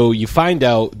 And so you find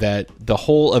out that the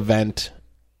whole event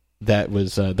that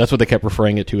was, that's what they kept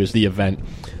referring it to as the event.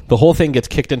 The whole thing gets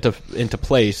kicked into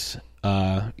place,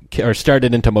 or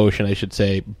started into motion, I should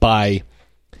say, by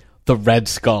the Red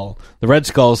Skull. The Red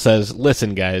Skull says,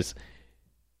 "Listen, guys,"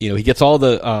 he gets all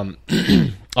the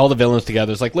all the villains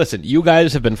together. It's like, "Listen, you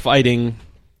guys have been fighting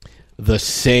the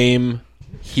same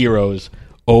heroes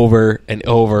over and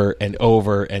over and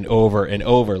over and over and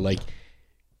over, and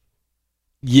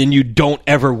you don't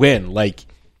ever win.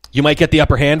 You might get the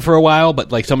upper hand for a while, but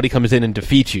somebody comes in and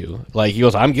defeats you." He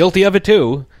goes, "I'm guilty of it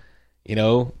too.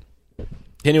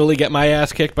 Continually get my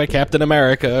ass kicked by Captain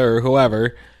America or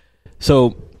whoever."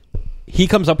 So he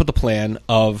comes up with the plan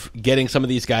of getting some of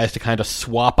these guys to kind of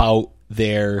swap out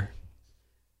their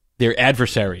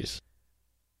adversaries.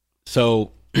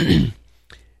 So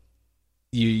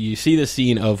You see the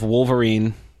scene of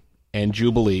Wolverine and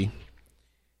Jubilee,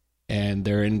 and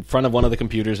they're in front of one of the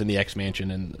computers in the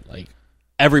X-Mansion, and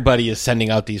everybody is sending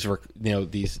out these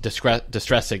these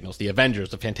distress signals. The Avengers,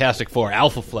 the Fantastic Four,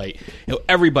 Alpha Flight,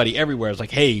 everybody everywhere is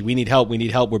like, "Hey, we need help! We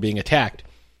need help! We're being attacked."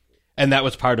 And that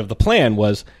was part of the plan,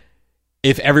 was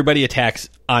if everybody attacks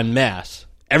en masse,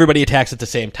 everybody attacks at the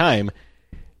same time,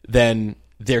 then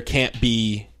there can't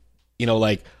be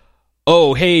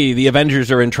 "Oh, hey, the Avengers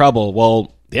are in trouble.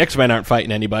 Well, the X-Men aren't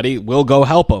fighting anybody. We'll go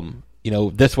help them."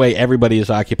 This way everybody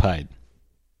is occupied.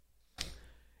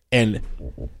 And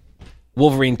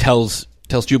Wolverine tells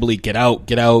Jubilee, get out,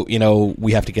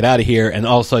 we have to get out of here. And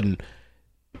all of a sudden,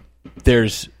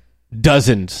 there's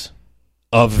dozens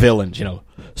of villains,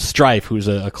 Strife, who's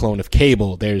a clone of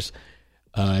Cable. There's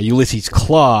Ulysses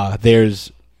Claw.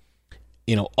 There's,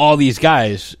 all these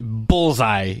guys,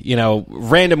 Bullseye,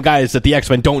 random guys that the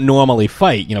X-Men don't normally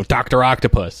fight, Dr.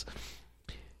 Octopus.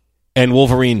 And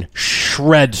Wolverine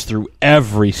shreds through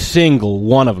every single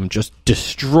one of them, just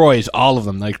destroys all of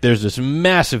them. Like, there's this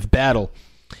massive battle,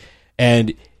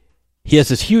 and he has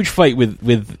this huge fight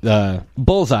with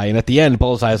Bullseye, and at the end,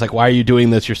 Bullseye is like, "Why are you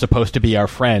doing this? You're supposed to be our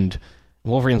friend."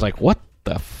 And Wolverine's like, "What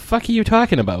the fuck are you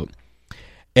talking about?"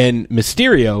 And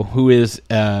Mysterio, who is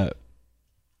a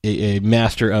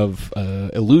master of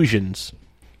illusions,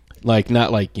 like,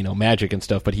 not like, magic and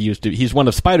stuff, but he's one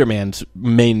of Spider-Man's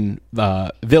main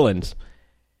villains.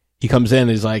 He comes in and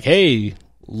he's like, "Hey,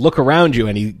 look around you,"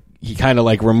 and he kind of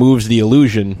like removes the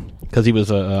illusion, because he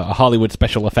was a Hollywood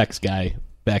special effects guy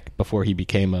back before he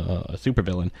became a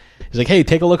supervillain. He's like, "Hey,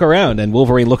 take a look around," and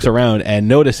Wolverine looks around and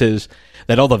notices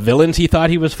that all the villains he thought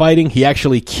he was fighting, he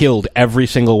actually killed every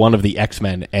single one of the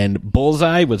X-Men, and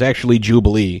Bullseye was actually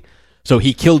Jubilee. So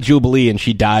he killed Jubilee, and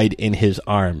she died in his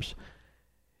arms.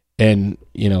 And,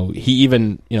 he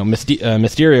even,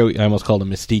 Mysterio, I almost called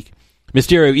him Mystique.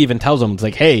 Mysterio even tells him, it's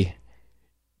like, "Hey,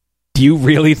 do you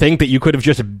really think that you could have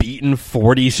just beaten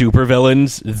 40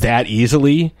 supervillains that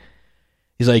easily?"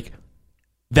 He's like,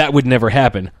 "That would never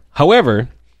happen. However,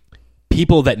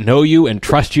 people that know you and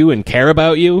trust you and care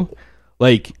about you,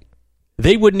 like,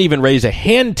 they wouldn't even raise a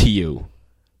hand to you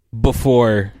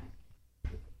before,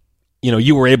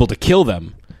 you were able to kill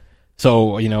them.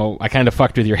 So, I kind of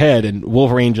fucked with your head." And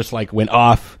Wolverine just, like, went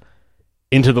off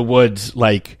into the woods,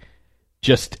 like,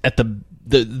 just at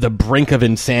the brink of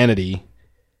insanity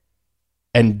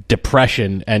and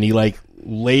depression. And he, like,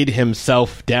 laid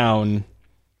himself down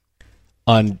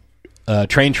on a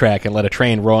train track and let a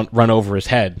train run over his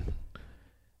head.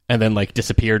 And then, like,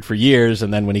 disappeared for years.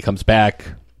 And then when he comes back,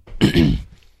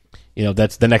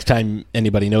 that's the next time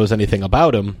anybody knows anything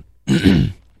about him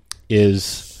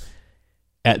is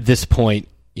at this point,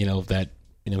 that,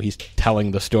 he's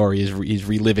telling the story, he's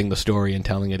reliving the story and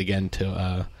telling it again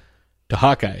to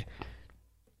Hawkeye.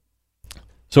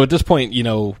 So at this point,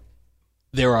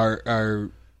 there are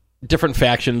different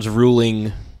factions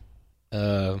ruling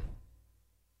all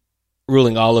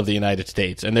of the United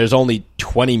States, and there's only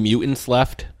 20 mutants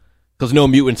left, because no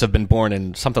mutants have been born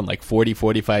in something like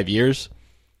 45 years.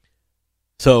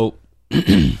 So,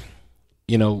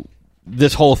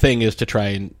 this whole thing is to try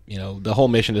and, the whole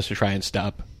mission is to try and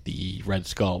stop the Red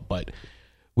Skull. But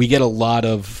we get a lot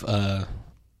of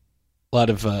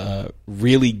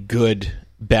really good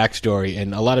backstory,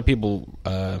 and a lot of people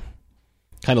kind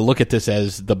of look at this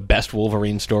as the best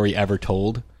Wolverine story ever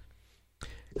told,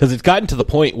 because it's gotten to the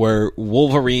point where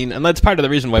Wolverine, and that's part of the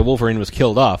reason why Wolverine was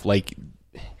killed off. Like,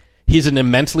 he's an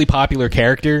immensely popular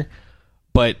character,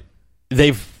 but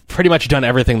they've pretty much done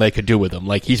everything they could do with him.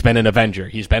 Like, he's been an Avenger,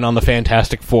 he's been on the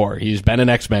Fantastic Four, he's been an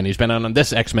X-Men, he's been on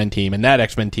this X-Men team and that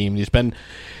X-Men team, he's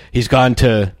gone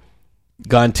to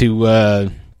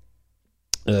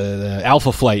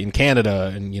Alpha Flight in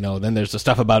Canada, and then there's the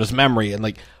stuff about his memory,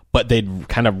 and but they'd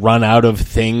kind of run out of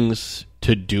things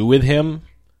to do with him,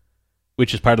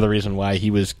 which is part of the reason why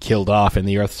he was killed off in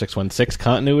the Earth 616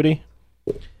 continuity.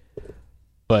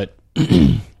 But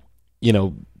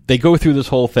they go through this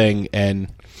whole thing, and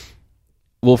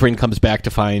Wolverine comes back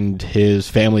to find his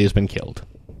family has been killed.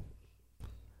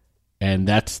 And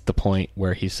that's the point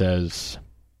where he says,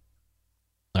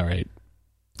 "All right,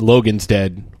 Logan's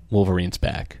dead, Wolverine's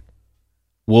back.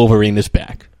 Wolverine is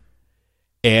back."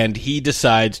 And he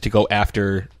decides to go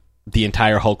after the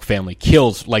entire Hulk family.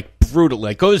 Kills,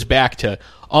 brutal, goes back to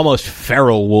almost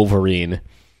feral Wolverine,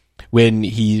 when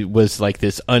he was like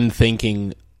this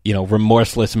unthinking,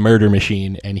 remorseless murder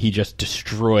machine, and he just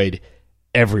destroyed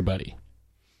everybody.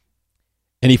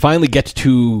 And he finally gets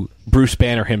to Bruce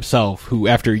Banner himself, who,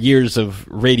 after years of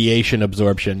radiation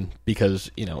absorption, because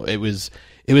it was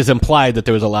implied that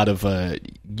there was a lot of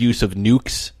use of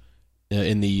nukes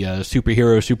in the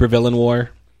supervillain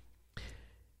war,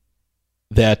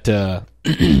 that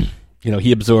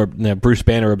he absorbed. Bruce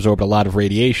Banner absorbed a lot of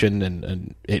radiation,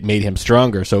 and it made him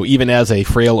stronger. So even as a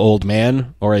frail old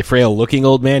man, or a frail looking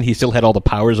old man, he still had all the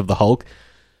powers of the Hulk.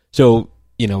 So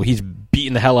he's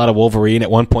beating the hell out of Wolverine.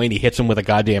 At one point, he hits him with a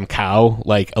goddamn cow,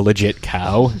 like a legit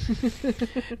cow.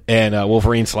 And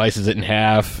Wolverine slices it in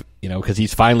half, because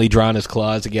he's finally drawn his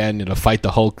claws again to fight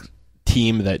the Hulk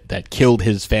team that killed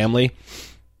his family.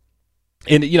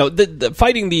 And, the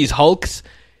fighting these Hulks,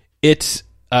 it's...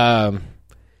 and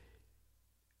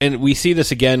we see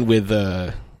this again with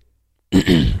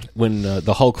when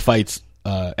the Hulk fights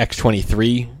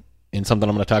X-23 in something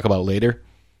I'm going to talk about later.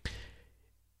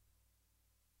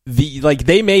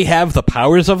 they may have the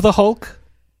powers of the Hulk,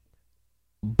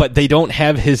 but they don't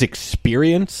have his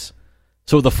experience.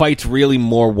 So the fight's really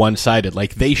more one-sided.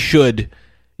 Like, they should,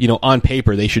 on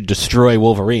paper, they should destroy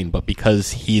Wolverine, but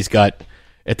because he's got,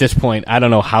 at this point, I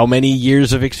don't know how many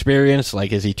years of experience.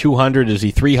 Like, is he 200? Is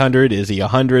he 300? Is he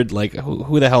 100? Like,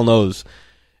 who the hell knows?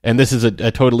 And this is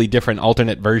a totally different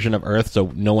alternate version of Earth,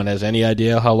 so no one has any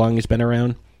idea how long he's been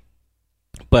around.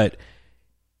 But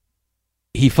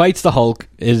he fights the Hulk,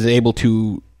 is able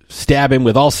to stab him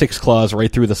with all 6 claws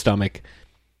right through the stomach.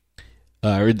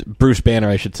 Or Bruce Banner,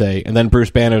 I should say. And then Bruce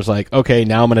Banner's like, okay,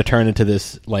 now I'm going to turn into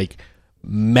this, like,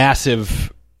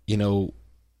 massive,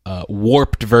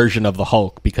 warped version of the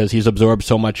Hulk, because he's absorbed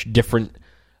so much different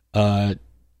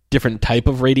type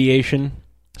of radiation.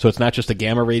 So it's not just a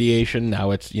gamma radiation.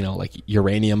 Now it's, like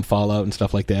uranium fallout and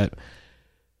stuff like that.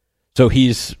 So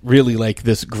he's really like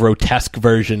this grotesque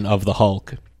version of the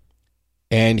Hulk.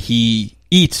 And he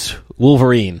eats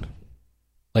Wolverine.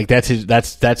 Like,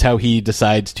 that's how he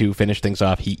decides to finish things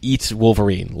off. He eats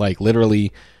Wolverine, like,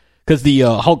 literally, because the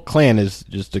Hulk clan is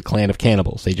just a clan of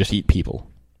cannibals. They just eat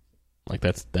people. Like,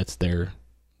 that's their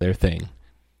thing.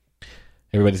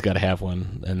 Everybody's got to have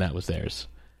one, and that was theirs.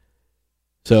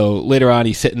 So later on,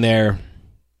 he's sitting there,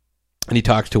 and he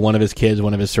talks to one of his kids,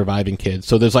 one of his surviving kids.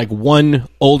 So there's like one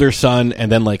older son,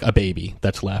 and then like a baby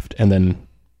that's left, and then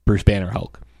Bruce Banner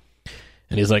Hulk.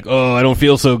 And he's like, oh, I don't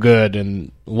feel so good.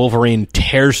 And Wolverine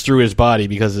tears through his body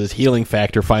because his healing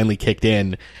factor finally kicked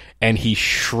in, and he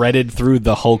shredded through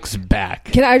the Hulk's back.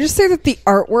 Can I just say that the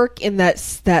artwork in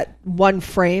that one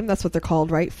frame, that's what they're called,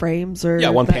 right? Frames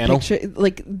or one panel. Picture,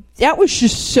 like, that was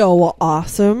just so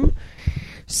awesome.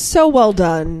 So well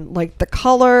done. Like, the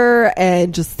color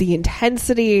and just the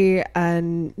intensity,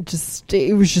 and just,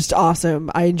 it was just awesome.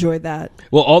 I enjoyed that.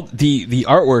 Well, all the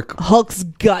artwork, Hulk's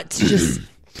guts just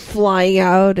flying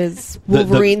out as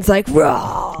Wolverine's like,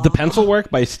 raw. The pencil work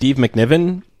by Steve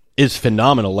McNiven is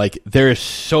phenomenal. Like, there's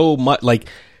so much, like,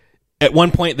 at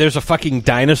one point there's a fucking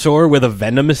dinosaur with a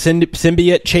venom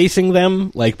symbiote chasing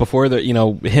them, like, before the,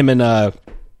 him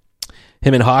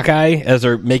and Hawkeye, as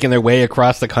they're making their way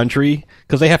across the country,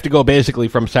 because they have to go basically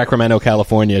from Sacramento,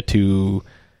 California to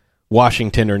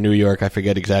Washington or New York. I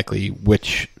forget exactly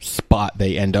which spot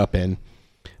they end up in,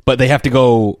 but they have to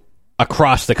go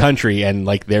across the country, and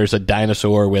like, there's a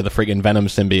dinosaur with a friggin' venom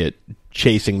symbiote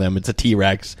chasing them. It's a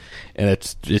T-Rex, and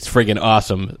it's friggin'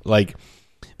 awesome. Like,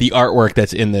 the artwork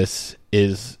that's in this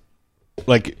is,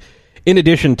 like, in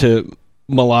addition to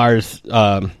Millar's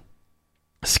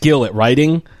skill at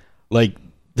writing, like,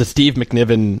 the Steve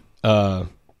McNiven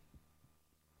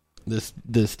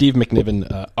the Steve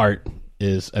McNiven art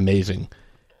is amazing.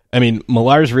 I mean,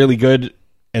 Millar's really good.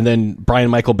 And then Brian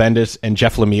Michael Bendis and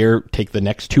Jeff Lemire take the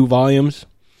next 2 volumes.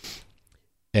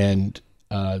 And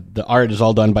the art is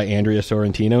all done by Andrea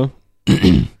Sorrentino.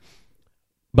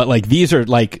 But, like, these are,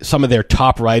 like, some of their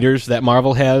top writers that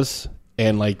Marvel has.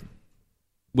 And, like,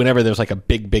 whenever there's, like, a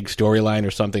big storyline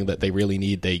or something that they really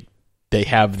need, they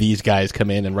have these guys come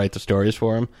in and write the stories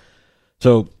for them.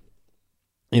 So,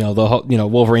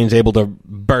 Wolverine's able to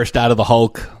burst out of the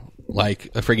Hulk like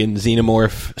a friggin'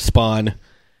 xenomorph spawn,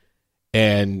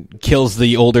 and kills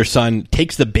the older son,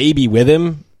 takes the baby with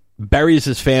him, buries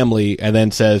his family, and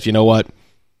then says, you know what?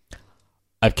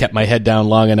 I've kept my head down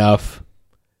long enough.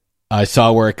 I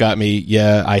saw where it got me.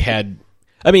 Yeah,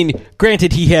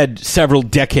 granted, he had several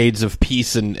decades of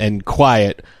peace and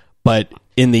quiet, but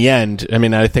in the end, I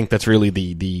mean, I think that's really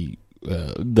the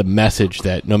message,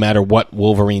 that no matter what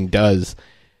Wolverine does,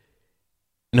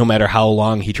 no matter how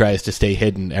long he tries to stay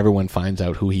hidden, everyone finds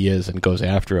out who he is and goes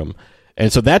after him.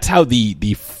 And so that's how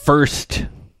the first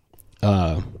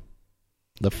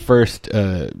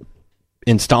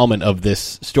installment of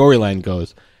this storyline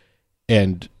goes.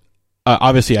 And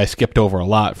obviously, I skipped over a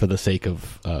lot for the sake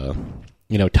of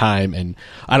time, and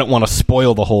I don't want to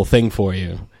spoil the whole thing for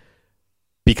you,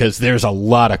 because there's a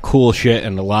lot of cool shit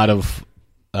and a lot of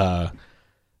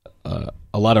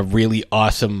really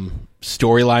awesome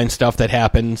storyline stuff that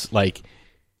happens. Like,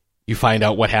 you find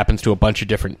out what happens to a bunch of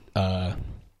different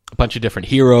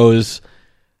heroes,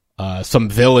 some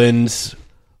villains.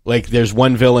 Like, there's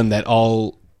one villain that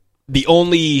the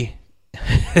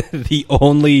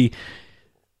only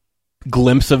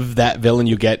glimpse of that villain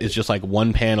you get is just like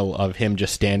one panel of him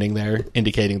just standing there,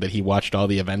 indicating that he watched all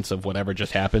the events of whatever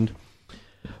just happened.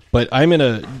 But I'm going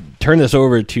to turn this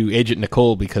over to Agent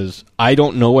Nicole, because I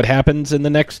don't know what happens in the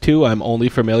next 2. I'm only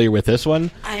familiar with this one.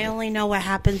 I only know what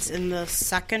happens in the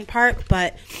second part,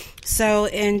 but so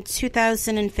in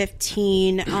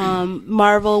 2015,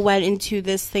 Marvel went into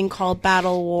this thing called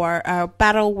Battle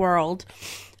World,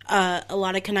 a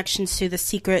lot of connections to the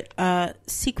Secret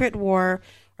War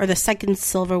or the Second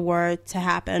Silver War to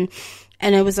happen.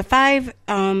 And it was a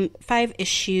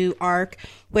 5-issue arc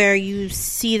where you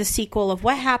see the sequel of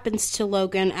what happens to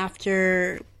Logan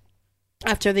after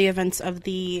the events of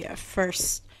the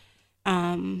first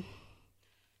from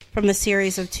the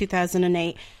series of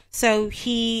 2008. So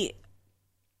to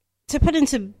put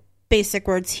into basic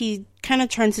words, he kind of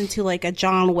turns into like a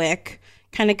John Wick.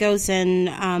 Kind of goes in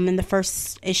the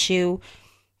first issue.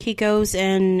 He goes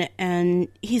in and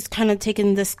he's kind of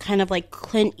taken this kind of like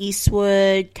Clint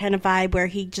Eastwood kind of vibe where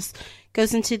he just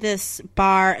goes into this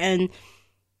bar and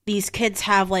these kids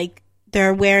have like,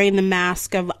 they're wearing the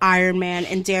mask of Iron Man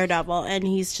and Daredevil. And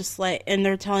he's just like, and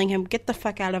they're telling him, get the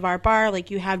fuck out of our bar.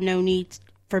 Like, you have no need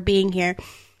for being here.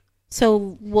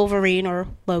 So Wolverine or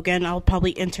Logan, I'll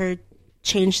probably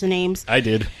interchange the names. I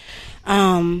did.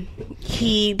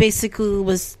 He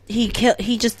basically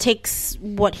he just takes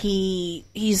what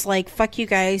he's like, fuck you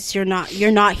guys, you're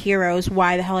not heroes,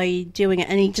 why the hell are you doing it?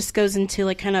 And he just goes into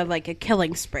like kind of like a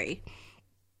killing spree.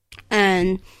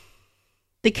 And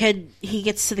he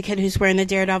gets to the kid who's wearing the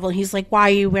Daredevil and he's like, why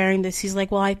are you wearing this? He's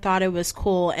like, well, I thought it was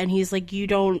cool. And he's like, you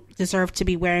don't deserve to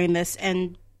be wearing this,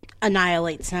 and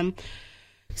annihilates him.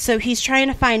 So he's trying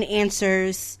to find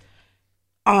answers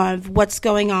of what's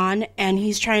going on, and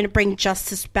he's trying to bring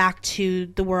justice back to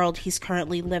the world he's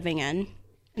currently living in.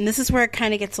 And this is where it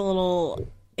kind of gets a little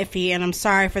iffy, and I'm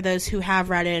sorry for those who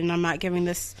have read it, and I'm not giving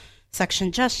this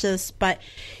section justice, but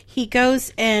he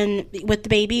goes in with the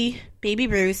baby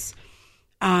Bruce.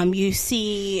 You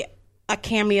see a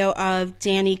cameo of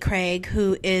Danny Craig,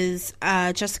 who is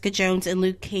Jessica Jones and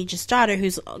Luke Cage's daughter,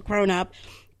 who's grown up,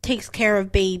 takes care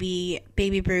of baby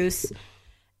Bruce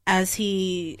as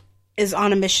he is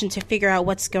on a mission to figure out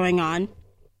what's going on.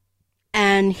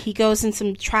 And he goes in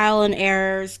some trial and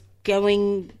errors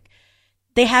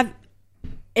they have,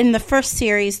 in the first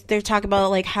series, they're talking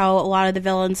about like how a lot of the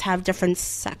villains have different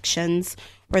sections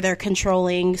where they're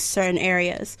controlling certain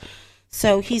areas.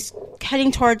 So he's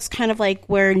heading towards kind of like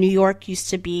where New York used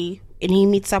to be, and he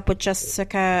meets up with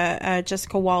Jessica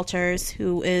Walters,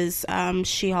 who is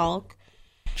She-Hulk.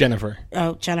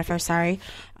 Jennifer, sorry.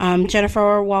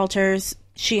 Jennifer Walters,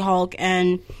 She-Hulk,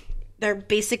 and they're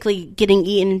basically getting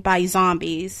eaten by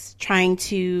zombies, trying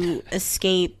to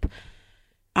escape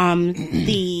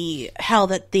the hell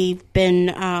that they've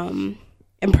been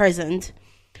imprisoned.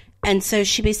 And so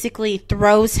she basically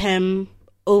throws him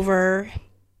over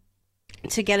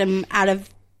to get him out of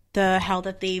the hell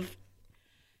that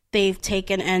they've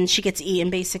taken, and she gets eaten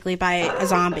basically by a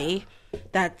zombie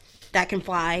that can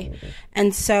fly.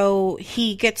 And so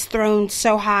he gets thrown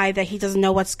so high that he doesn't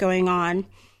know what's going on.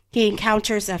 He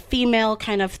encounters a female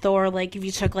kind of Thor, like if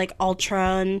you took like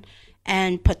Ultron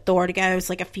and put Thor together, it's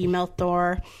like a female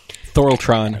Thor.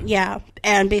 Thorultron. Yeah.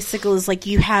 And basically it's like,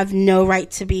 you have no right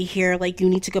to be here. Like, you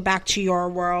need to go back to your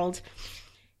world.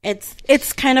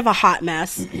 It's kind of a hot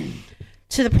mess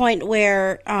to the point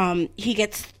where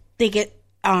they get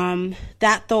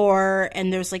that Thor,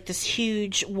 and there's like this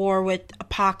huge war with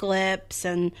Apocalypse,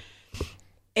 and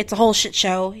it's a whole shit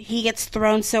show. He gets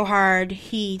thrown so hard,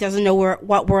 he doesn't know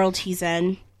what world he's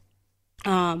in.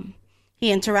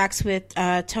 He interacts with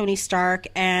Tony Stark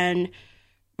and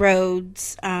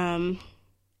Rhodes, and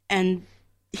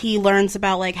he learns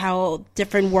about like how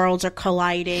different worlds are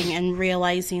colliding, and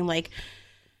realizing like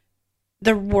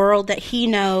the world that he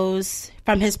knows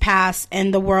from his past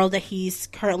and the world that he's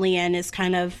currently in is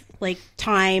kind of like,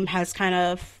 time has kind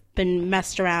of been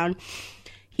messed around.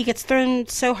 He gets thrown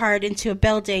so hard into a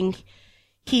building,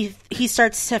 he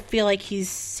starts to feel like he's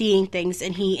seeing things,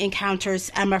 and he encounters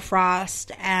Emma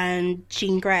Frost and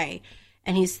Jean Grey,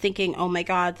 and he's thinking, oh my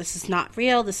god, this is not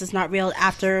real,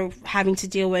 after having to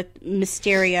deal with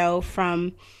Mysterio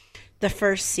from the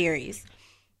first series.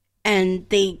 And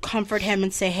they comfort him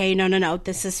and say, hey, no,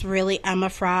 this is really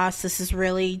Emma Frost, this is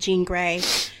really Jean Grey.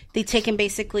 They take him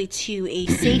basically to a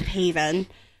safe haven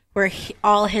where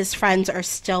all his friends are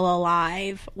still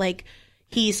alive. Like,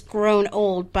 he's grown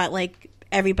old, but like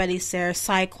everybody's there.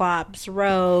 Cyclops,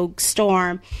 Rogue,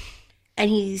 Storm. And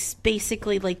he's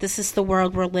basically like, this is the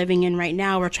world we're living in right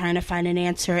now. We're trying to find an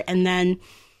answer. And then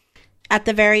at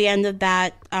the very end of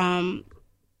that,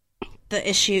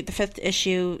 the fifth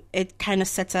issue, it kind of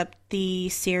sets up the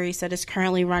series that is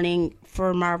currently running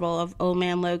for Marvel of Old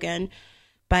Man Logan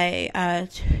by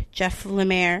Jeff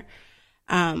Lemire,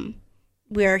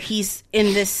 where he's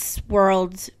in this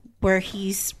world where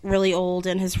he's really old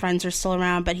and his friends are still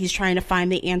around, but he's trying to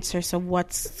find the answers of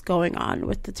what's going on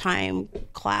with the time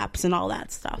collapse and all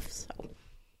that stuff. So.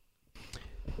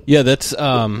 Yeah, that's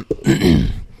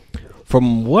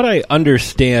from what I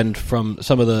understand from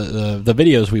some of the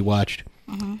videos we watched,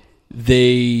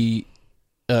 the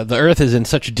Earth is in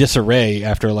such disarray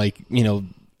after, like, you know,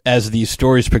 as these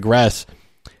stories progress.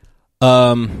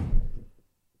 Galactus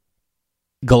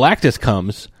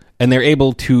comes, and they're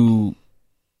able to.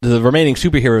 The remaining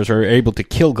superheroes are able to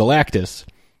kill Galactus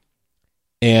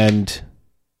and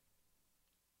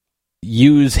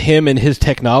use him and his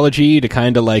technology to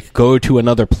kind of like go to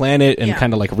another planet and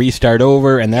kind of like restart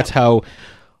over, and that's how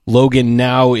Logan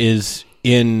now is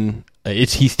in.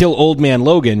 He's still Old Man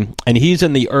Logan, and he's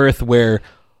in the Earth where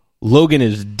Logan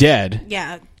is dead.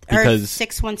 Yeah, because Earth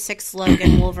 616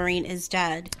 Logan Wolverine is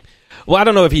dead. Well, I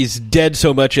don't know if he's dead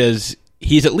so much as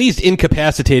he's at least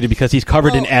incapacitated because he's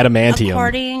covered in adamantium.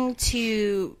 According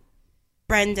to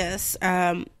Brendis,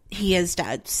 he is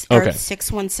dead. Okay. Earth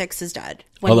 616 is dead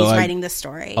when he's writing this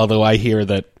story. Although I hear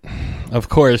that, of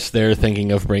course, they're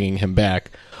thinking of bringing him back.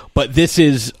 But this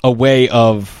is a way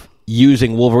of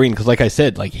using Wolverine, because like I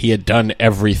said, like he had done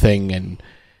everything and,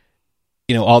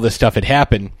 you know, all this stuff had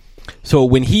happened. So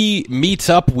when he meets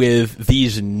up with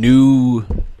these new,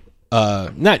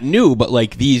 not new, but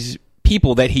like these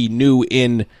people that he knew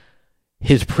in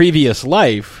his previous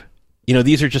life, you know,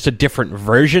 these are just a different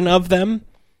version of them.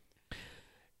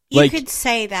 You could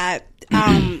say that.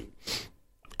 I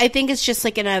think it's just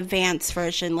like an advanced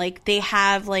version. Like they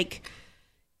have like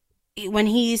when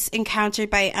he's encountered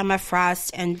by Emma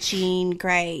Frost and Jean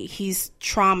Grey, he's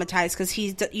traumatized because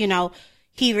he's, you know,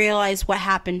 he realized what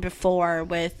happened before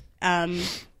with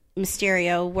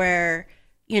Mysterio, where,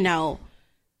 you know,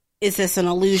 is this an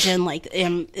illusion? Like,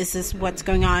 is this what's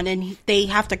going on? And they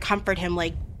have to comfort him,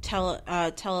 like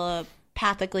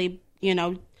telepathically. You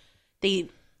know, they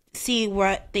see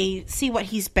what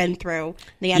he's been through.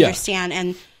 They understand,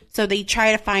 and so they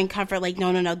try to find comfort. Like,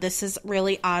 no, this is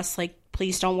really us. Like,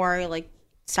 please don't worry. Like,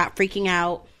 stop freaking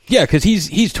out. Yeah, because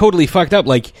he's totally fucked up.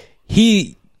 Like,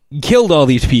 he killed all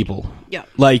these people. Yeah,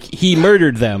 like he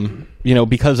murdered them, you know,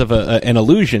 because of an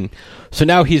illusion. So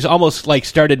now he's almost like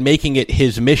started making it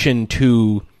his mission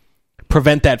to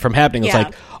prevent that from happening. It's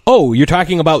like, oh, you're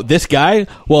talking about this guy?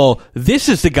 Well, this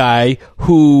is the guy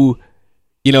who,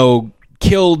 you know,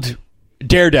 killed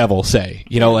Daredevil, say.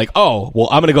 You know, like, oh, well,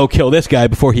 I'm going to go kill this guy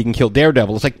before he can kill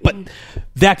Daredevil. It's like, but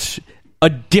that's a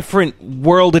different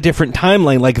world, a different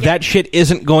timeline. Like, that shit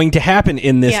isn't going to happen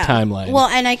in this timeline. Well,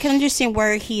 and I can understand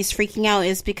where he's freaking out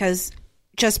is because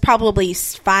just probably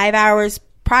 5 hours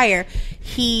prior,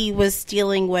 he was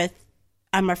dealing with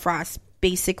Emma Frost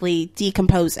basically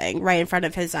decomposing right in front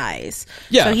of his eyes.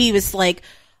 Yeah. So he was like,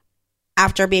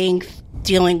 after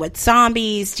dealing with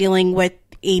zombies, dealing with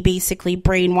a basically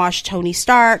brainwashed Tony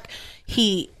Stark,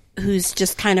 who's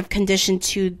just kind of conditioned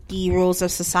to the rules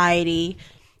of society.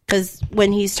 Because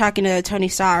when he's talking to Tony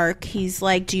Stark, he's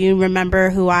like, do you remember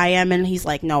who I am? And he's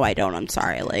like, no, I don't. I'm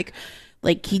sorry. Like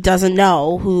he doesn't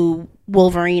know who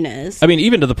Wolverine is. I mean,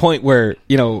 even to the point where,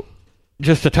 you know,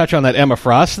 just to touch on that Emma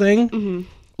Frost thing,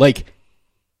 like,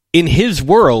 in his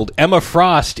world, Emma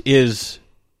Frost is,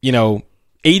 you know,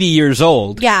 80 years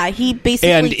old. Yeah, he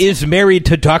basically... And is married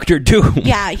to Doctor Doom.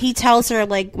 Yeah, he tells her,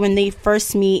 like, when they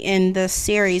first meet in the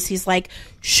series, he's like,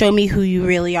 show me who you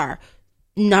really are.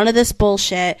 None of this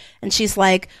bullshit. And she's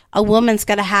like, a woman's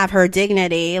got to have her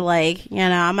dignity. Like, you know,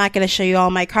 I'm not going to show you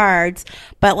all my cards.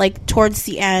 But, like, towards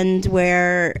the end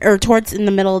towards in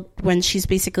the middle when she's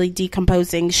basically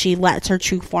decomposing, she lets her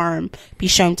true form be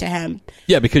shown to him.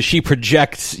 Yeah, because she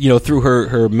projects, you know, through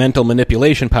her mental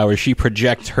manipulation powers, she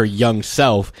projects her young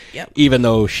self, even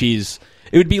though it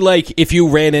would be like if you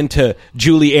ran into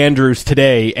Julie Andrews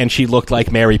today and she looked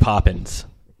like Mary Poppins.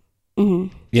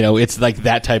 Mm-hmm. You know, it's like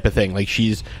that type of thing. Like,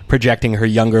 she's projecting her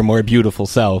younger, more beautiful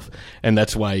self, and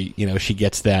that's why, you know, she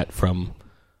gets that from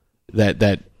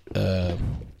that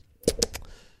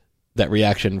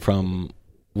reaction from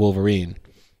Wolverine.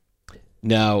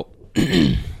 Now,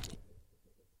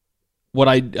 what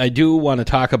I do want to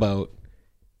talk about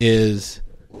is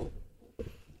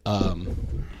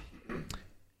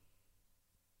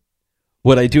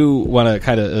what I do want to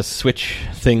kind of switch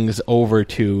things over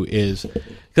to is,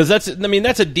 because that's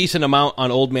a decent amount on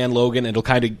Old Man Logan. It'll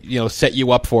kind of, you know, set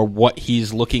you up for what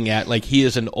he's looking at. Like, he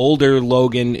is an older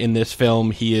Logan in this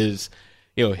film. He is,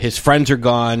 you know, his friends are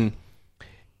gone.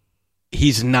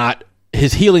 He's not,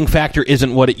 his healing factor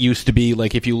isn't what it used to be.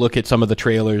 Like, if you look at some of the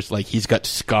trailers, like, he's got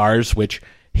scars, which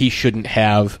he shouldn't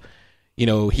have. You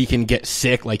know, he can get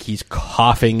sick, like he's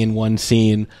coughing in one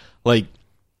scene. Like,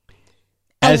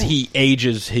 as he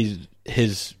ages,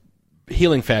 his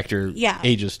healing factor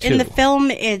ages too. In the film,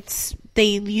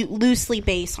 they loosely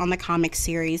based on the comic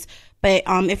series, but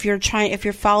if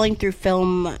you're following through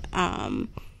film kind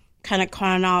of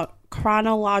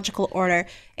chronological order,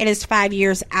 it is 5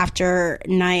 years after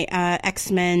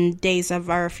X-Men Days of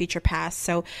Our Future Past.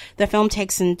 So the film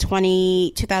takes in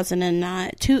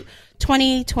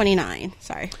 2029.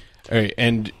 Sorry. All right,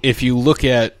 and if you look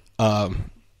at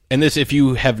if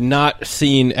you have not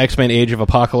seen X-Men Age of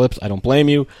Apocalypse, I don't blame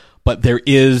you, but there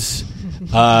is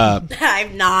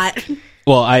I'm not.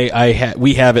 Well,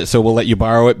 we have it, so we'll let you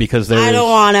borrow it because there. I don't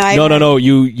want to. No.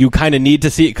 You kind of need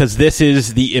to see it because this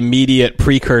is the immediate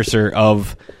precursor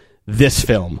of this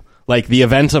film. Like the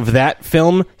events of that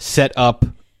film set up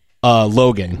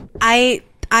Logan.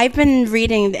 I've been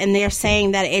reading, and they're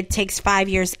saying that it takes 5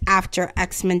 years after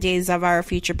X-Men Days of Our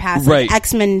Future Past. Right. Like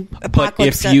X-Men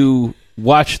Apocalypse. But if you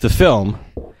watch the film,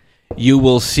 you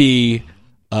will see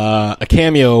a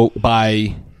cameo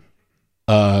by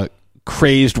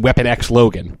crazed Weapon X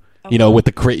Logan. Okay. You know, with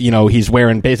the he's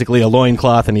wearing basically a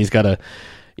loincloth and he's got a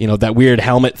that weird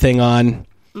helmet thing on.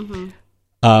 Mm-hmm.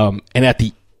 And at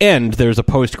the end, there's a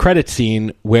post-credit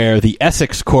scene where the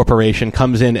Essex Corporation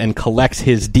comes in and collects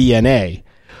his DNA,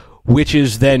 which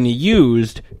is then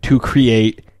used to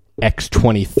create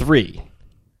X-23.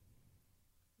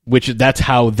 That's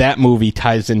how that movie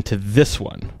ties into this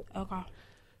one. Okay.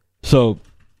 So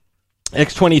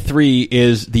X-23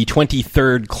 is the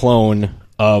 23rd clone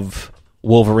of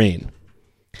Wolverine.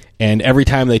 And every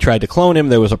time they tried to clone him,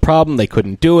 there was a problem. They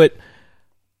couldn't do it.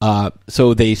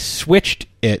 So they switched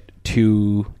it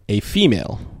to a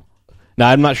female. Now,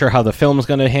 I'm not sure how the film's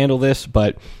going to handle this,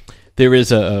 but there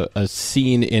is a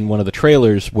scene in one of the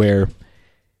trailers where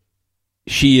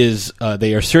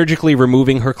they are surgically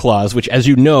removing her claws, which, as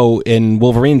you know, in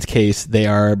Wolverine's case, they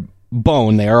are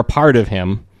bone. They are a part of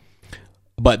him.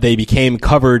 But they became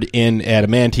covered in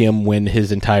adamantium when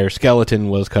his entire skeleton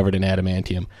was covered in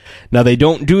adamantium. Now, they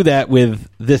don't do that with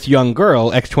this young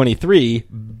girl, X-23,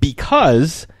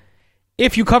 because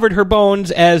if you covered her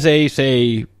bones as a,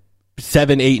 say,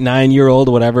 7, 8, 9-year-old,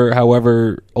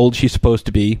 however old she's supposed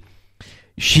to be,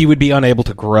 she would be unable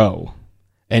to grow.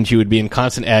 And she would be in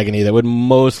constant agony that would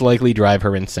most likely drive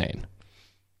her insane.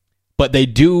 But they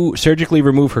do surgically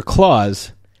remove her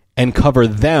claws and cover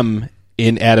them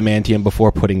in adamantium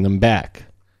before putting them back.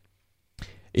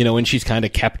 And she's kind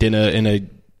of kept in a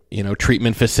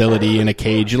treatment facility in a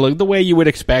cage, like the way you would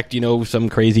expect, some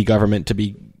crazy government to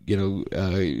be,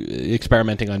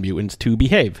 experimenting on mutants to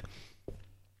behave.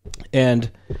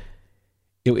 And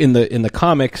in the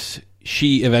comics,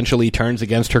 she eventually turns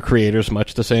against her creators,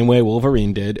 much the same way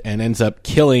Wolverine did, and ends up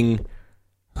killing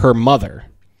her mother.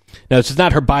 Now, this is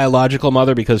not her biological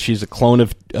mother because she's a clone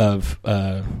of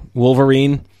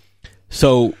Wolverine.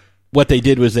 So what they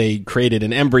did was they created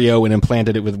an embryo and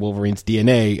implanted it with Wolverine's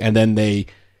DNA, and then they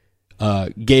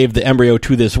gave the embryo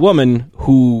to this woman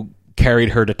who carried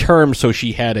her to term so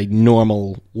she had a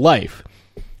normal life.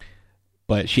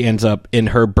 But she ends up, in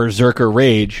her berserker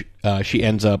rage, she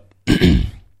ends up,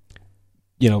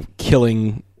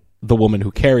 killing the woman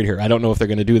who carried her. I don't know if they're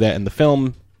going to do that in the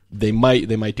film. They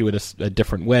might do it a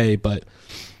different way, but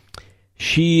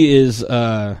she is...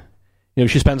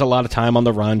 she spends a lot of time on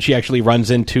the run. She actually runs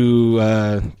into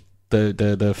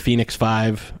the Phoenix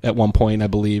Five at one point, I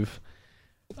believe,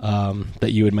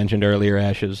 that you had mentioned earlier,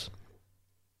 Ashes.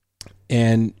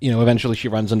 And, eventually she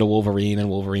runs into Wolverine, and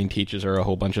Wolverine teaches her a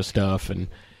whole bunch of stuff. And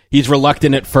he's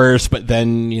reluctant at first, but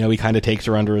then, he kind of takes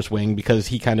her under his wing because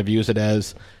he kind of views it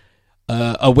as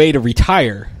a way to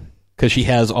retire because she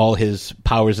has all his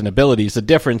powers and abilities. The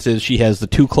difference is she has the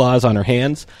 2 claws on her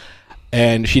hands.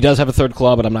 And she does have a 3rd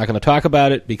claw, but I'm not going to talk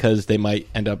about it because they might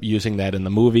end up using that in the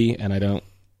movie, and I don't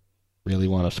really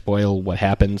want to spoil what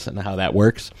happens and how that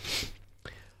works.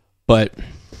 But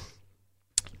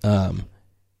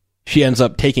she ends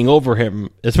up taking over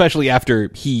him, especially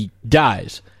after he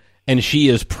dies, and she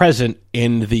is present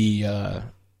in the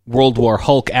World War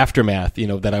Hulk aftermath,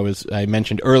 that I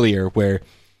mentioned earlier, where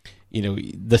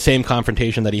the same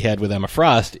confrontation that he had with Emma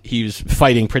Frost, he was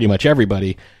fighting pretty much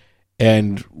everybody.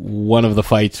 And one of the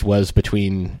fights was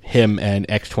between him and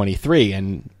X-23,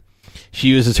 and she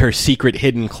uses her secret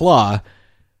hidden claw,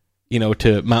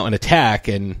 to mount an attack,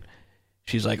 and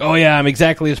she's like, oh yeah, I'm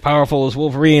exactly as powerful as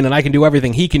Wolverine, and I can do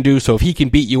everything he can do, so if he can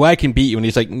beat you, I can beat you. And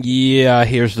he's like, yeah,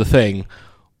 here's the thing.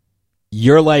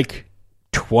 You're like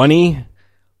 20,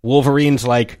 Wolverine's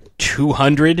like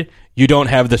 200, you don't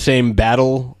have the same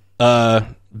battle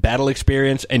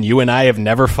experience, and you and I have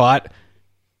never fought,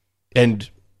 and...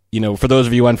 for those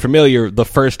of you unfamiliar, the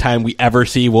first time we ever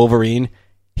see Wolverine,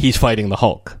 he's fighting the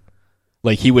Hulk.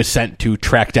 Like, he was sent to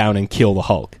track down and kill the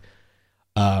Hulk.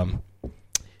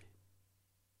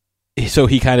 So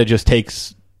he kind of just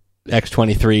takes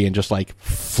X-23 and just,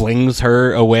 flings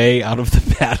her away out of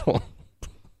the battle.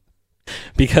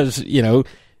 because, you know,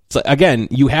 it's like, again,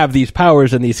 you have these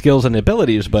powers and these skills and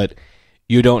abilities, but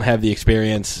you don't have the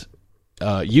experience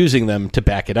using them to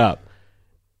back it up.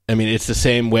 I mean, it's the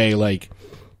same way, like,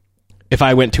 if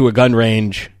I went to a gun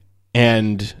range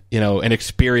and, you know, an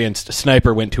experienced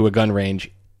sniper went to a gun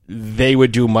range, they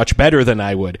would do much better than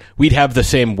I would. We'd have the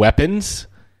same weapons,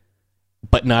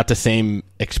 but not the same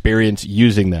experience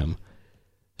using them.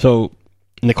 So,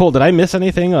 Nicole, did I miss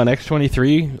anything on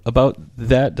X-23 about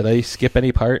that? Did I skip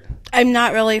any part? I'm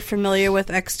not really familiar with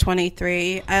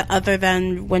X-23, other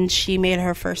than when she made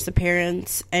her first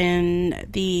appearance in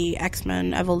the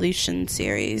X-Men Evolution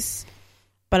series.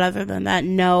 But other than that,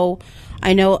 no.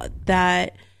 I know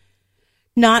that,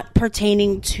 not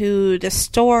pertaining to the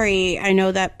story, I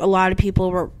know that a lot of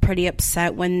people were pretty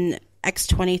upset when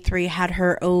X-23 had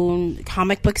her own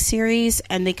comic book series,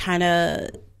 and they kind of...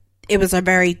 It was a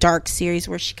very dark series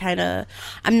where she kind of...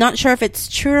 I'm not sure if it's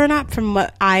true or not. From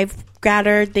what I've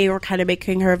gathered, they were kind of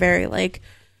making her very, like...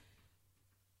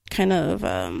 kind of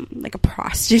like a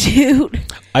prostitute.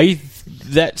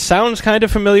 That sounds kind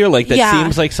of familiar. Like, that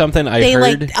seems like something I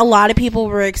heard. Like, a lot of people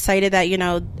were excited that, you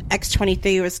know,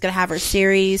 X-23 was going to have her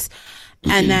series,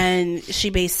 and then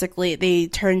they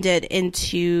turned it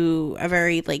into a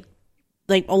very, like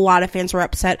a lot of fans were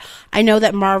upset. I know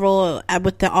that Marvel,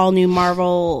 with the all new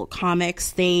Marvel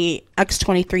comics,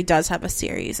 X-23 does have a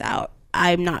series out.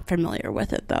 I'm not familiar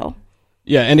with it, though.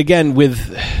 Yeah, and again,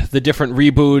 with the different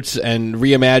reboots and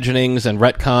reimaginings and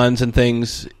retcons and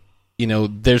things, you know,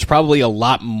 there's probably a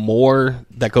lot more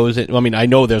that goes in. I mean, I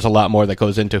know there's a lot more that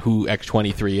goes into who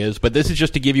X-23 is, but this is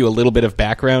just to give you a little bit of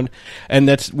background. And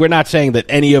we're not saying that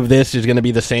any of this is going to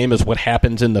be the same as what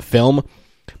happens in the film.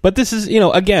 But this is, you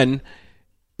know, again,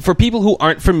 for people who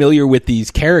aren't familiar with these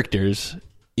characters,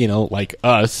 you know, like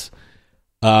us,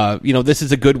 you know, this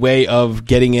is a good way of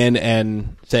getting in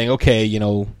and saying, okay, you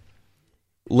know,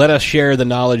 let us share the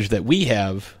knowledge that we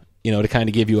have, you know, to kind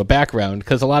of give you a background,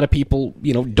 because a lot of people,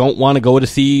 you know, don't want to go to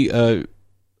see a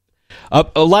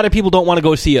lot of people don't want to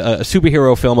go see a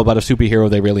superhero film about a superhero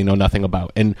they really know nothing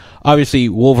about. And obviously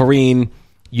Wolverine,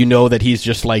 you know that he's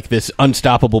just like this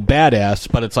unstoppable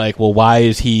badass, but it's like, well, why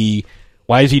is he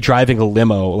driving a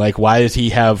limo? Like, why does he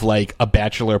have like a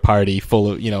bachelor party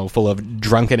full of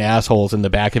drunken assholes in the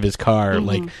back of his car? Mm-hmm.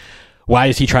 Like, why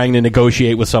is he trying to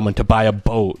negotiate with someone to buy a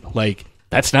boat? Like,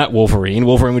 that's not Wolverine.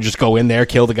 Wolverine would just go in there,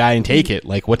 kill the guy, and take it.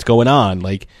 Like, what's going on?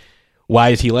 Like,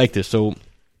 why is he like this? So,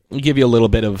 I'll give you a little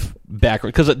bit of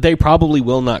background, because they probably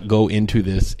will not go into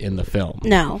this in the film.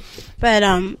 No. But,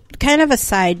 kind of a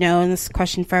side note, and this is a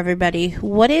question for everybody.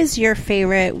 What is your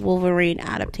favorite Wolverine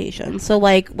adaptation? So,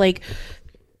 like,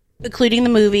 including the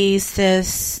movies,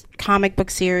 this comic book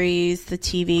series, the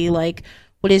TV, like,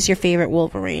 what is your favorite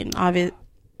Wolverine?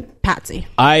 Patsy.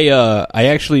 I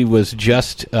actually was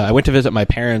just I went to visit my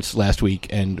parents last week,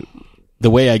 and the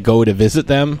way I go to visit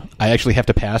them, I actually have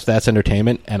to pass That's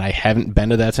Entertainment, and I haven't been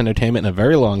to That's Entertainment in a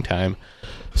very long time.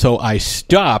 So I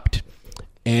stopped,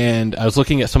 and I was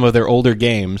looking at some of their older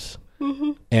games,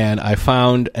 mm-hmm. and I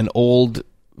found an old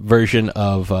version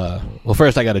of well,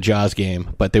 first I got a Jaws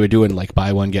game, but they were doing like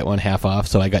buy one get one half off,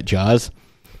 so I got Jaws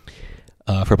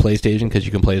for PlayStation, because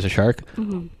you can play as a shark.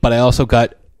 Mm-hmm. But I also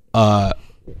got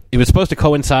it was supposed to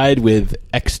coincide with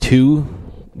X2,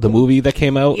 the movie that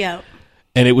came out. Yeah.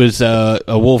 And it was a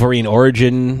Wolverine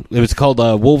origin. It was called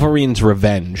Wolverine's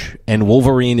Revenge. And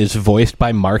Wolverine is voiced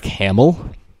by Mark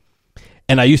Hamill.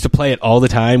 And I used to play it all the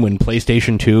time when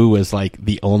PlayStation 2 was like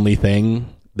the only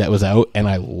thing that was out. And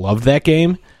I loved that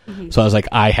game. Mm-hmm. So I was like,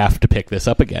 I have to pick this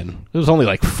up again. It was only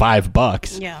like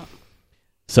 $5. Yeah.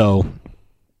 So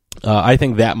I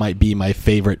think that might be my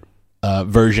favorite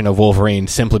version of Wolverine,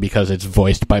 simply because it's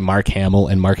voiced by Mark Hamill,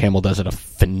 and Mark Hamill does a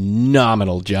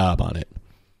phenomenal job on it.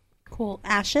 Cool.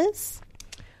 Ashes?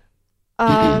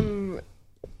 So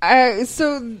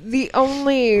the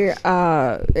only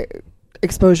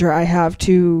exposure I have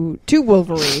to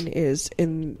Wolverine is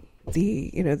in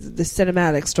the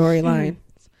cinematic storyline.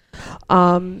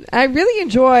 Mm-hmm. I really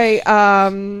enjoy.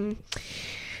 I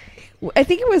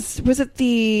think it was it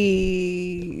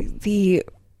the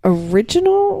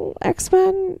original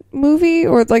X-Men movie,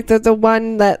 or like the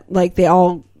one that like they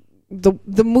all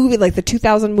the movie, like the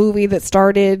 2000 movie that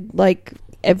started like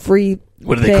every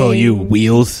what do they call you,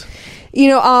 Wheels? You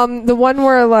know, the one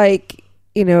where like,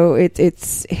 you know,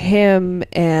 it's him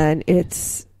and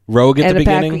it's Rogue at the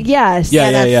beginning. Yes,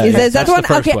 yeah. Is that the one?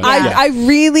 Okay, one. I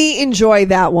really enjoy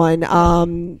that one.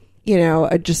 You know,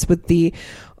 just with the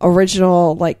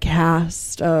original like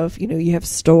cast of, you know, you have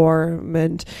Storm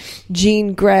and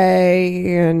Jean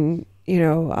Grey and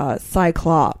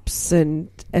Cyclops and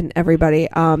everybody.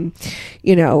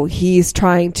 He's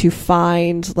trying to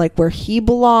find like where he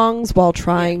belongs while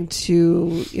trying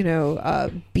to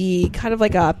be kind of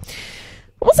like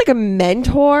almost like a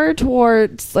mentor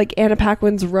towards like Anna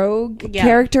Paquin's rogue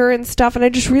character and stuff. And I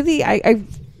just really I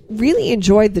really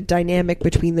enjoyed the dynamic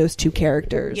between those two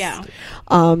characters. Yeah.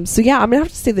 I'm gonna have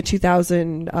to say the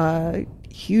 2000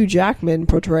 Hugh Jackman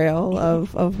portrayal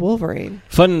of Wolverine.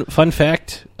 Fun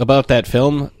fact about that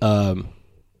film: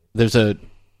 there's a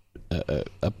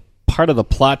part of the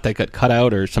plot that got cut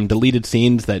out, or some deleted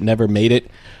scenes that never made it.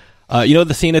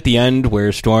 The scene at the end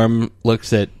where Storm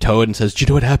looks at Toad and says, "Do you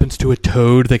know what happens to a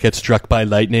toad that gets struck by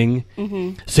lightning?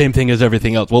 Mm-hmm. Same thing as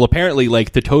everything else." Well, apparently,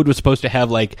 like the toad was supposed to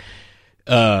have like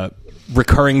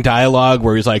recurring dialogue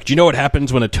where he's like, "Do you know what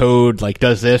happens when a toad like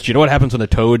does this? Do you know what happens when a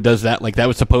toad does that?" Like that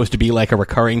was supposed to be like a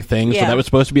recurring thing. So that was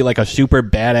supposed to be like a super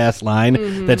badass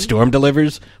line that Storm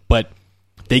delivers, but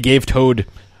they gave Toad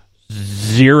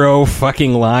 0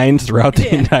 fucking lines throughout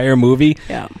the entire movie.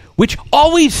 Yeah. Which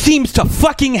always seems to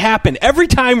fucking happen. Every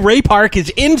time Ray Park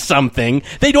is in something,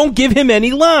 they don't give him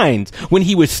any lines. When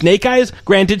he was Snake Eyes,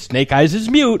 granted, Snake Eyes is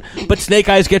mute, but Snake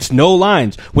Eyes gets no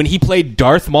lines. When he played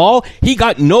Darth Maul, he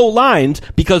got no lines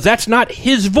because that's not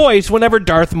his voice whenever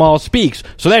Darth Maul speaks.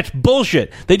 So that's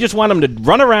bullshit. They just want him to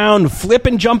run around, flip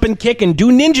and jump and kick and do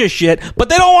ninja shit, but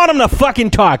they don't want him to fucking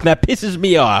talk. That pisses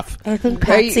me off. I think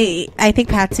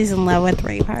Patsy's in love with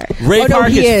Ray Park. Ray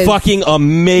Park is fucking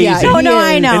amazing. Yeah, I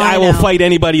know. And I will fight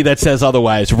anybody that says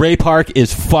otherwise. Ray Park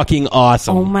is fucking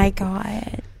awesome. Oh my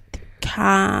god.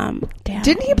 Calm down.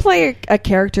 Didn't he play a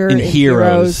character in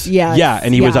Heroes? Yes. Yeah,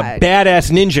 and he was a badass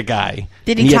ninja guy.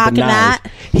 Did he talk in that?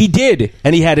 He did,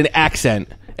 and he had an accent,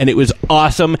 and it was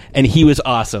awesome, and he was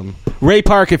awesome. Ray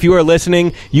Park, if you are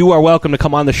listening, you are welcome to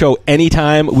come on the show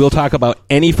anytime. We'll talk about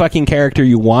any fucking character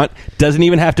you want. Doesn't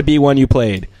even have to be one you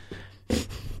played.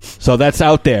 So that's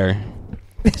out there.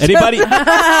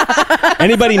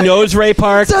 Anybody knows Ray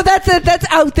Park? So that's it. That's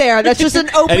out there. That's just an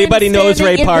open. Anybody knows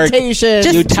Ray Park?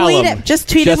 Just tweet him. Just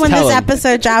tweet him when this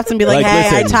episode drops and be like, "Hey,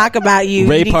 listen, I talk about you.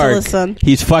 Ray you need Park, to listen."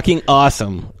 He's fucking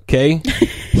awesome. Okay,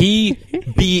 he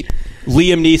beat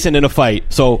Liam Neeson in a fight.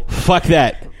 So fuck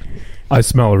that. I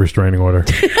smell a restraining order.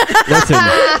 Listen.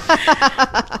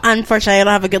 Unfortunately, I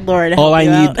don't have a good lawyer to all help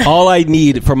you out. All I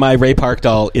need for my Ray Park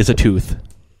doll is a tooth.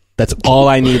 That's all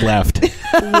I need left.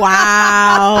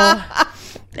 Wow.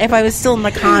 If I was still in the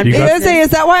con business. I was gonna say,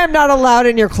 is that why I'm not allowed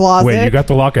in your closet? Wait, you got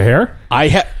the lock of hair?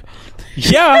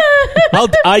 Yeah.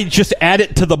 I just add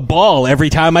it to the ball every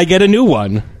time I get a new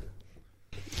one.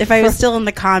 If I was still in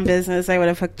the con business, I would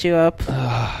have hooked you up.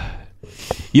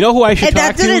 You know who I should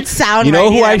talk to? That didn't sound You know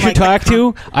right who either. I should talk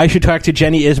to? I should talk to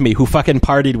Jenny Ismay, who fucking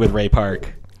partied with Ray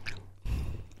Park.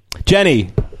 Jenny,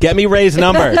 get me Ray's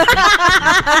number.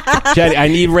 Jenny, I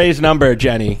need Ray's number,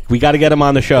 Jenny. We got to get him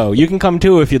on the show. You can come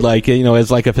too if you'd like,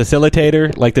 as like a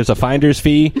facilitator. Like there's a finder's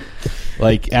fee.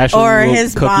 Like Ashley or will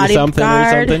his cook you something or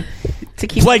something. To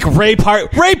keep like Ray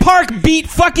Park. Ray Park beat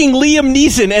fucking Liam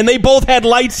Neeson, and they both had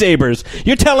lightsabers.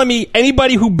 You're telling me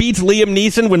anybody who beats Liam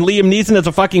Neeson when Liam Neeson has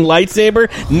a fucking lightsaber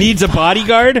needs a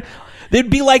bodyguard? They'd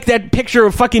be like that picture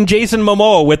of fucking Jason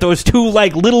Momoa with those two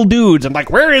like little dudes. I'm like,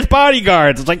 where are his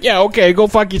bodyguards? It's like, yeah, okay, go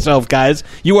fuck yourself, guys.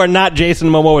 You are not Jason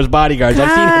Momoa's bodyguards. I've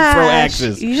seen him throw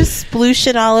axes. You just sploosh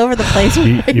it all over the place.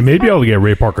 You may be able to get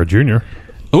Ray Parker Jr.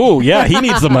 Oh, yeah, he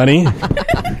needs the money.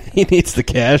 He needs the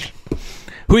cash.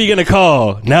 Who are you going to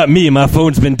call? Not me. My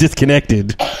phone's been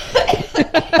disconnected.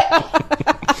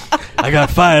 I got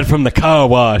fired from the car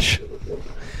wash.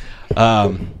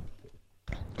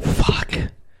 Fuck.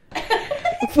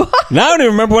 Now I don't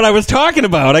even remember what I was talking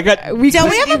about. Don't we have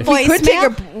a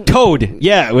voicemail? Toad.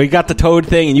 Yeah, we got the Toad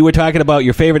thing, and you were talking about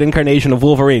your favorite incarnation of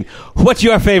Wolverine. What's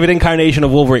your favorite incarnation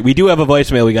of Wolverine? We do have a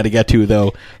voicemail we got to get to,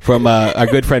 though, from our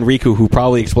good friend Riku, who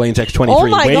probably explains X-23. Oh,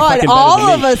 my God. All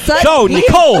of a sudden. So,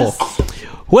 Nicole,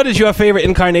 what is your favorite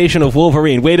incarnation of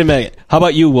Wolverine? Wait a minute. How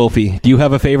about you, Wolfie? Do you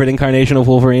have a favorite incarnation of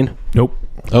Wolverine? Nope.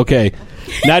 Okay.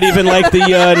 Not even like the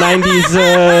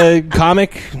 90s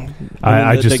comic?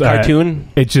 The cartoon?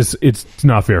 It's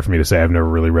not fair for me to say. I've never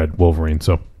really read Wolverine,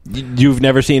 so. You've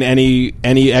never seen any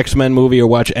X-Men movie or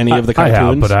watch any of the cartoons? I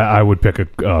have, but I would pick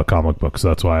a comic book, so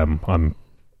that's why I'm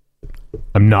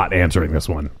not answering this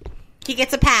one. He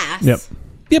gets a pass. Yep.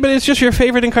 Yeah, but it's just your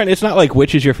favorite incarnation. It's not like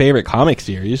which is your favorite comic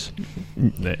series.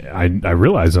 I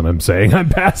realize that I'm saying I'm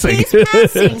passing. He's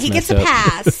passing. He gets a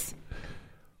pass.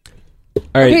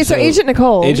 All right, okay, so Agent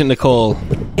Nicole. Agent Nicole.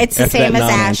 It's the same as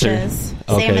Ashes.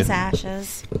 Same as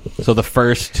Ashes. So the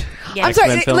first Yeah. I'm sorry.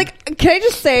 X-Men film. Like, can I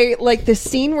just say, like, the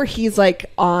scene where he's like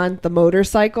on the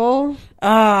motorcycle,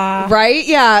 right?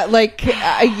 Yeah, like,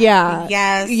 yeah,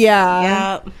 Yes.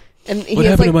 yeah. Yep. And he What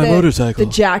has, happened like, to my motorcycle?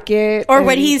 The jacket, Or and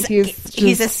when he's just,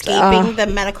 escaping the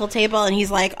medical table and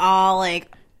he's like all like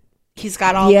he's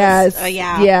got all yes, this.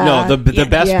 Yeah. yeah. No, the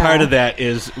best Yeah. part of that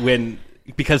is when,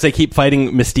 because they keep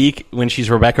fighting Mystique when she's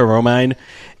Rebecca Romijn,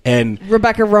 and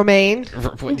Rebecca Romaine.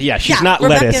 yeah, she's Yeah, not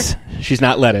Rebecca- lettuce. She's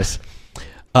not lettuce.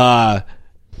 But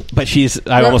she's.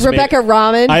 I almost Rebecca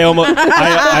Ramen. I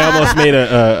almost made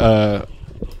a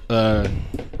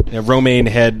romaine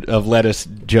head of lettuce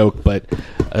joke, but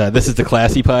this is the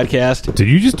classy podcast. Did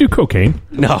you just do cocaine?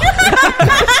 No,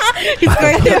 He's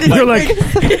going through the You're like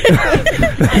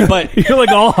but you're like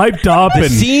all hyped up the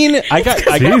and scene I got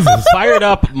Jesus. fired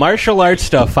up. Martial arts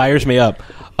stuff fires me up.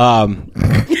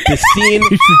 The scene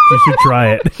you should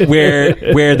try it.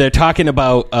 where they're talking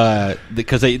about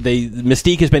because they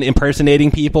Mystique has been impersonating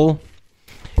people,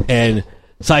 and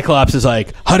Cyclops is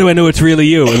like, "How do I know it's really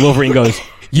you?" And Wolverine goes,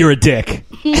 "You're a dick."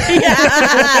 All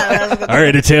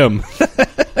right, it's him.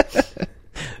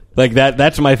 Like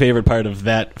that's my favorite part of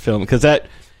that film, because that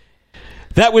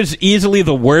was easily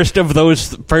the worst of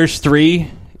those first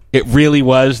three. It really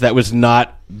was.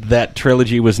 That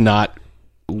trilogy was not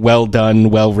well done,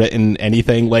 well written,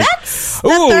 anything. Like, the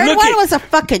third one was a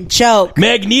fucking joke.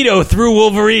 Magneto threw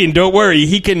Wolverine. Don't worry,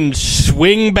 he can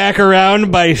swing back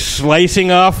around by slicing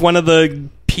off one of the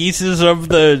pieces of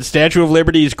the Statue of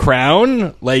Liberty's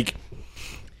crown. Like,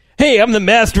 hey, I'm the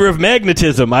master of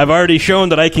magnetism. I've already shown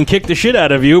that I can kick the shit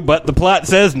out of you, but the plot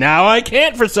says now I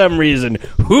can't for some reason.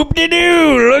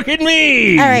 Whoop-de-doo, look at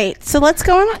me. All right, so let's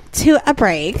go on to a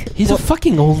break. He's a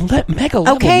fucking mega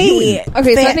level Okay. mutant.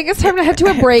 Okay, so I think it's time to head to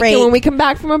a break. And when we come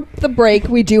back from the break,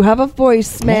 we do have a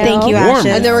voicemail. Thank you, Warm. Ashes.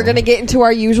 And then we're going to get into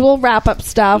our usual wrap-up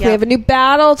stuff. Yep. We have a new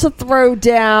battle to throw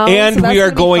down. And so that's we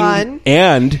are gonna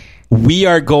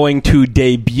going to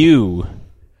debut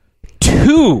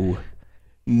 2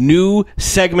 new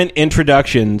segment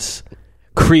introductions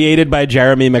created by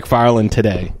Jeremy McFarlane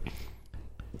today.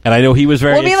 And I know he was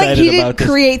very Well, I mean, like, excited he about didn't this.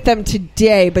 create them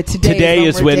today, but today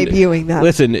is when we're debuting them.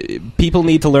 Listen, people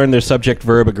need to learn their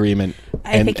subject-verb agreement.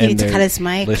 I think he needs to cut his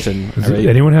mic. Listen, Does all right?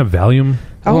 anyone have Valium?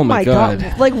 Oh my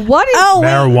God. Like, what is... Oh, wait.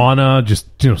 Marijuana? Just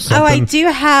something. Oh, I do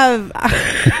have.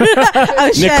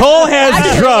 Oh, shit. Nicole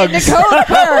has drugs. Nicole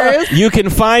Curse. You can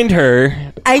find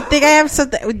her. I think I have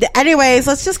something. Anyways,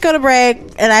 let's just go to break,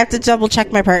 and I have to double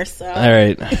check my purse. So. All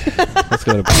right, let's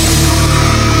go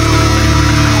to.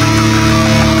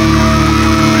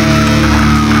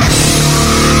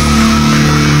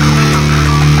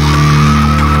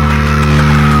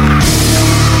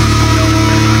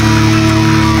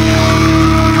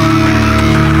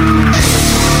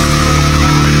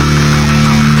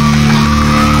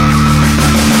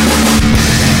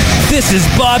 This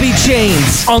is Bobby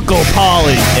Chains, Uncle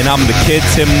Polly, And I'm the kid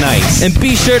Tim Nice. and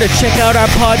be sure to check out our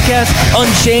podcast,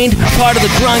 Unchained, part of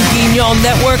the Grand Guignol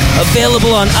Network,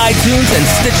 available on iTunes and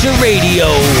Stitcher Radio.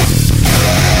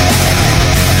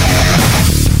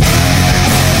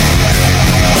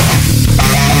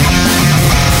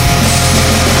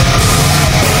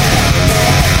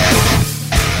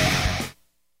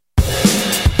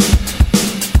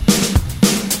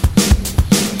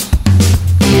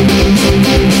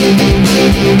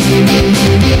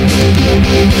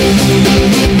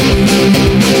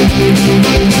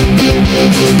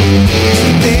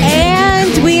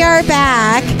 And we are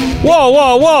back. Whoa,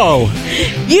 whoa, whoa!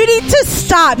 You need to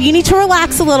stop. You need to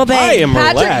relax a little bit. I am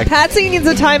relaxed. Patsy needs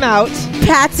a timeout.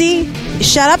 Patsy,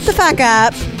 shut up the fuck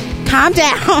up. Calm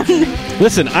down.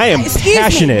 Listen, I am Excuse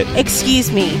passionate. Me.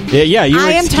 Excuse me. Yeah, you're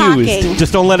I am excused. talking.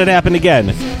 Just don't let it happen again.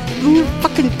 I'm gonna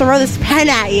fucking throw this pen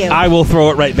at you. I will throw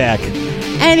it right back.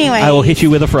 Anyway. I will hit you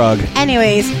with a frog.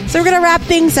 Anyways, so we're going to wrap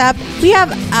things up. We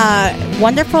have a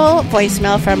wonderful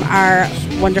voicemail from our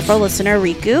wonderful listener,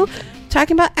 Riku,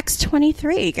 talking about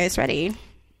X-23. You guys ready?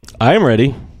 I'm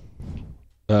ready.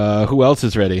 Who else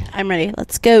is ready? I'm ready.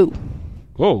 Let's go.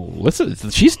 Whoa, listen,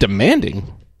 she's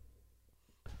demanding.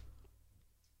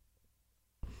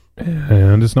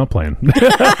 And it's not playing.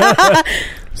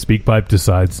 SpeakPipe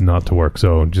decides not to work,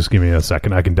 so just give me a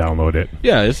second. I can download it.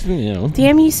 Yeah, it's, you know.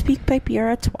 Damn you, SpeakPipe, you're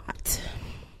a twat.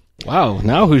 Wow,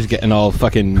 now who's getting all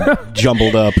fucking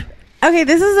jumbled up? Okay,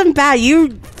 this isn't bad. You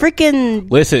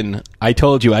freaking... Listen, I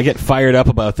told you, I get fired up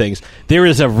about things. There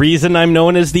is a reason I'm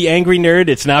known as the angry nerd.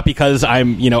 It's not because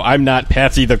I'm not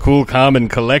Patsy the cool, calm, and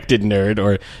collected nerd,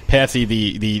 or Patsy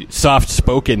the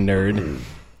soft-spoken nerd.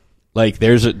 Like,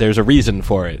 there's a reason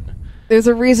for it. There's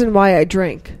a reason why I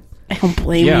drink. I don't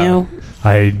blame Yeah. you.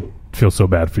 I feel so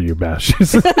bad for you, Bash.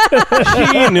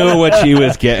 She knew what she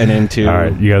was getting into. All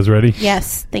right, you guys ready?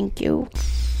 Yes, thank you.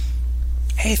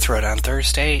 Hey, Throwdown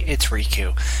Thursday, it's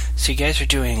Riku. So you guys are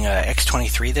doing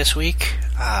X-23 this week.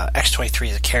 X-23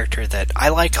 is a character that I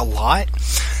like a lot,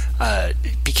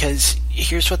 because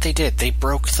here's what they did. They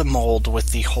broke the mold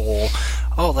with the whole,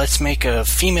 let's make a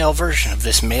female version of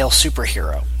this male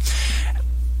superhero.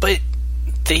 But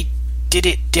they did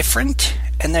it different,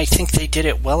 and I think they did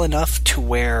it well enough to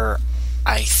where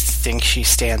I think she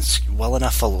stands well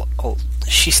enough.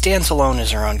 She stands alone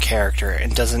as her own character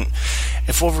and doesn't.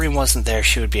 If Wolverine wasn't there,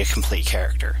 she would be a complete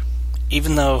character.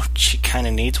 Even though she kind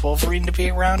of needs Wolverine to be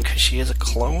around because she is a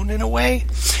clone in a way.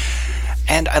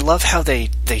 And I love how they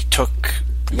took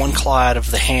one claw out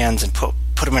of the hands and put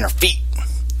them in her feet.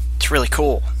 It's really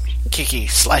cool. Kicky,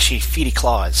 slashy, feety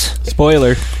claws.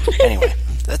 Spoiler. Anyway,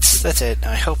 that's it.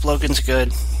 I hope Logan's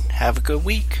good. Have a good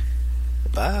week.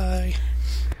 Bye.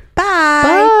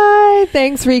 Bye.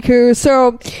 Thanks, Riku.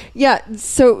 So,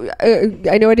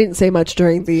 I know I didn't say much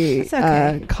during the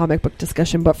comic book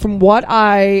discussion, but from what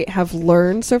I have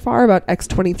learned so far about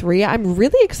X-23, I'm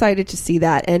really excited to see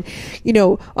that. And,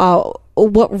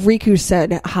 what Riku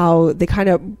said, how they kind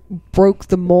of broke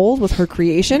the mold with her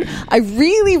creation. I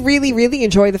really, really, really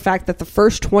enjoy the fact that the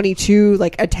first 22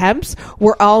 attempts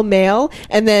were all male,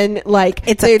 and then they're like,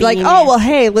 oh well,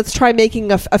 hey, let's try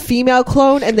making a female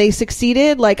clone, and they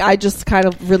succeeded. I just kind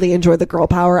of really enjoy the girl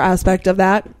power aspect of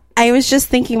that. I was just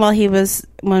thinking when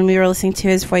we were listening to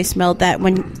his voicemail, that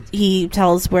when he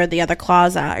tells where the other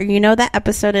claws are, that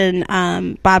episode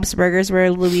in Bob's Burgers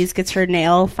where Louise gets her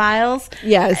nail files?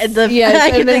 Yes. And and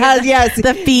it has,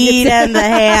 the feet and the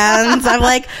hands. I'm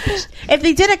like, if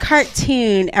they did a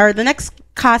cartoon, or the next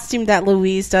costume that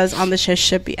Louise does on the show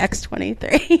should be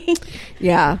X-23.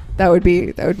 Yeah, that would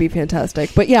be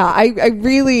fantastic. But yeah, I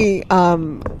really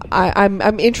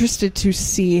I'm interested to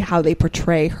see how they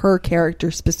portray her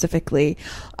character specifically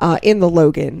in the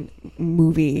Logan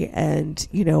movie, and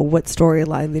what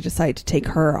storyline they decide to take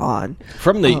her on.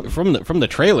 From the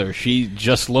trailer, she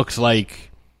just looks like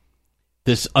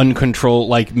this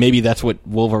uncontrolled, maybe that's what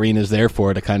Wolverine is there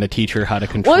for, to kind of teach her how to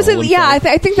control. I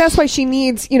think that's why she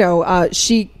needs,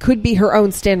 she could be her own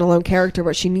standalone character,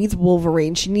 but she needs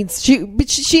Wolverine. She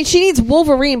needs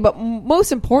Wolverine, but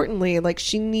most importantly,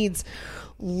 she needs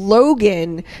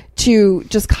Logan to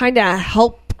just kind of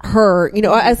help her,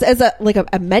 as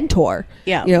a mentor.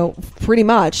 Yeah. Pretty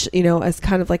much, as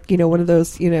kind of one of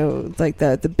those,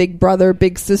 the big brother,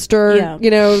 big sister,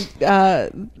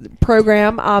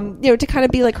 program, to kind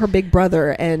of be like her big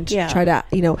brother and try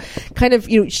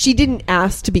to, she didn't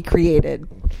ask to be created.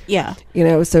 Yeah.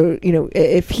 So,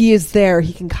 if he is there,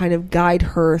 he can kind of guide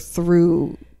her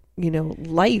through,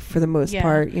 life for the most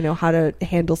part, how to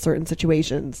handle certain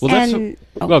situations.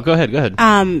 Well, go ahead.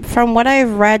 From what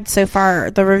I've read so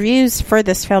far, the reviews for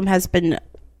this film has been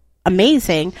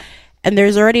amazing, and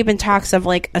there's already been talks of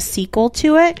a sequel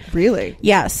to it. Really?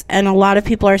 Yes, and a lot of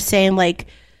people are saying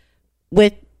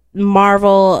with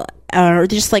Marvel or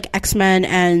just X-Men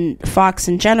and Fox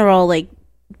in general,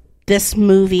 this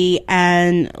movie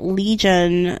and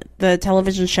Legion, the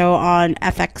television show on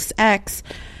FXX,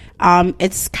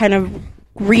 it's kind of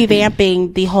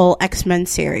revamping the whole X-Men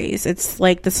series. It's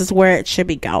this is where it should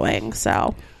be going.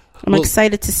 So I'm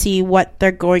excited to see what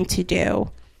they're going to do.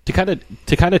 To kind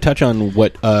of touch on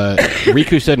what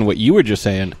Riku said and what you were just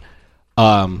saying,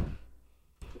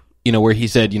 where he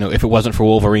said, if it wasn't for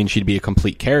Wolverine, she'd be a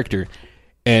complete character,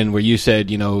 and where you said,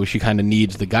 she kind of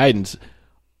needs the guidance.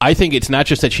 I think it's not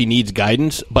just that she needs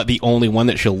guidance, but the only one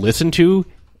that she'll listen to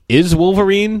is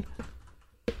Wolverine,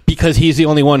 because he's the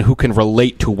only one who can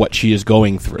relate to what she is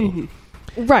going through.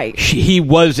 Mm-hmm. Right. He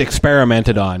was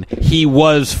experimented on. He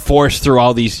was forced through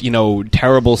all these,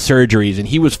 terrible surgeries, and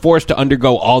he was forced to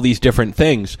undergo all these different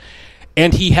things.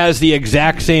 And he has the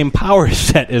exact same power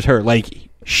set as her.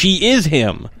 She is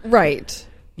him. Right.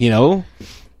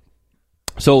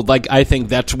 So, I think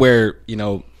that's where,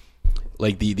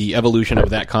 the evolution of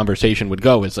that conversation would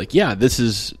go. Is this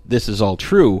is all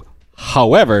true.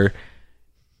 However,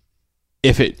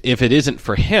 if it isn't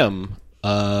for him,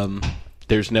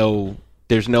 there's no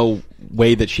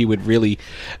way that she would really.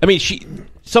 I mean,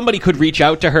 somebody could reach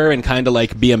out to her and kind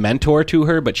of be a mentor to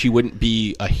her, but she wouldn't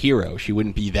be a hero. She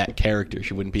wouldn't be that character.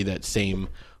 She wouldn't be that same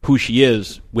who she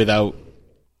is without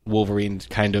Wolverine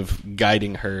kind of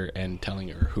guiding her and telling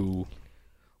her who.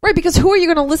 Right, because who are you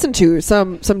going to listen to?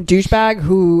 Some douchebag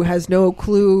who has no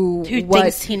clue who what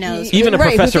thinks he knows. Even a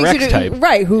Professor X type.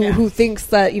 Right, who thinks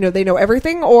that, they know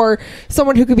everything, or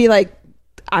someone who could be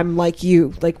I'm like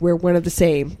you, we're one of the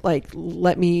same.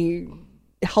 Let me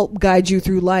help guide you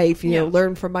through life. You know,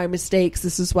 learn from my mistakes.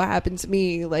 This is what happened to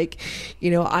me. Like, you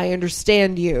know, I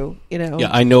understand you. You know, yeah,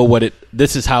 I know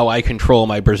this is how I control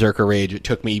my berserker rage. It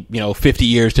took me 50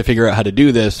 years to figure out how to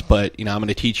do this, but I'm going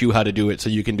to teach you how to do it so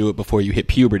you can do it before you hit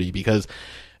puberty. Because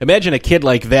imagine a kid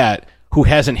like that who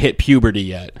hasn't hit puberty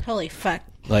yet. Holy fuck.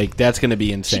 Like, that's going to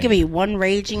be insane. She could be one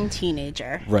raging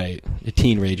teenager. Right. A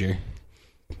teen rager.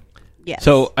 Yes.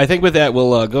 So I think with that,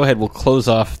 we'll go ahead. We'll close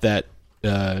off that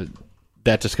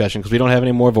discussion because we don't have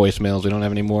any more voicemails. We don't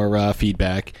have any more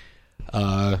feedback.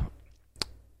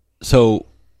 So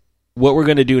what we're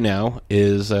going to do now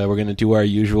is we're going to do our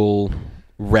usual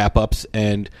wrap-ups.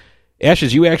 And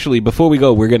Ashes, you actually, before we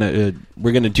go, we're going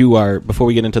to do our, before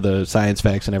we get into the science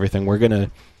facts and everything, we're going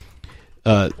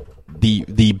to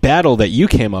the battle that you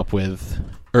came up with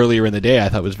earlier in the day I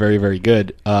thought was very, very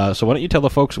good. So why don't you tell the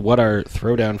folks what our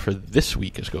throwdown for this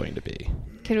week is going to be?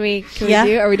 Can we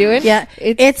do? Are we doing? Yeah.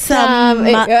 It's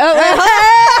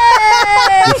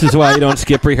This is why you don't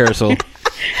skip rehearsal.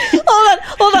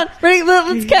 Hold on. Ready?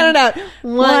 Let's count it out.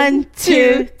 1,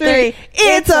 2, 3.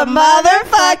 It's a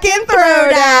motherfucking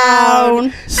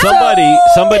throwdown.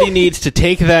 Somebody needs to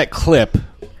take that clip,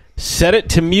 set it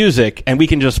to music, and we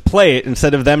can just play it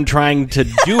instead of them trying to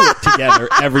do it together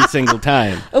every single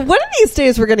time. One of these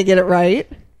days we're going to get it right.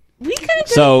 We could.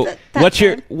 So, what's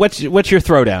your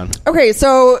throwdown? Okay,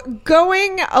 so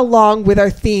going along with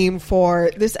our theme for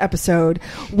this episode,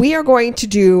 we are going to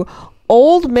do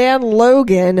Old Man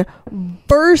Logan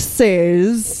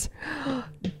versus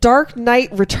Dark Knight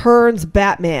Returns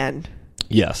Batman.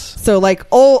 Yes. So like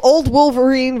old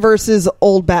Wolverine versus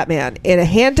old Batman in a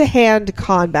hand-to-hand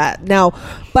combat. Now,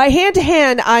 by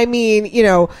hand-to-hand, I mean,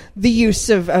 the use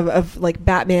of like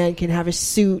Batman can have his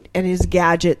suit and his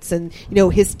gadgets and,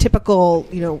 his typical,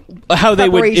 how they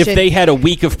would, if they had a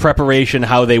week of preparation,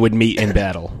 how they would meet in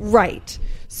battle. Right.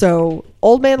 So,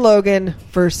 Old Man Logan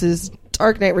versus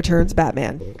Dark Knight Returns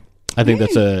Batman. I think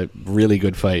that's a really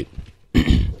good fight.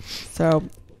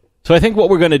 So I think what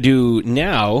we're going to do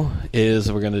now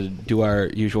is we're going to do our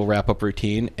usual wrap-up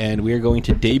routine, and we are going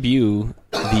to debut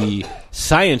the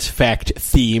science fact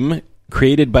theme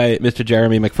created by Mr.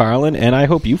 Jeremy McFarlane, and I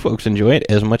hope you folks enjoy it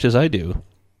as much as I do.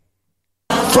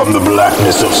 From the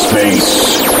blackness of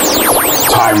space,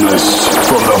 timeless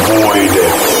from the void,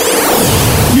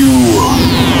 you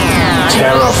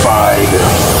terrified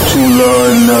to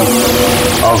learn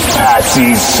of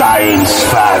Patsy's science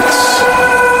facts.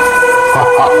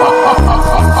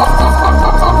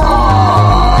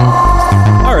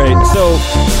 All right, so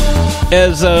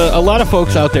as a lot of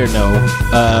folks out there know,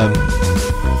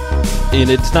 and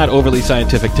it's not overly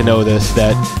scientific to know this,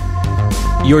 that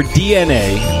your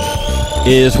DNA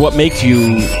is what makes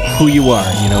you who you are.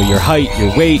 Your height,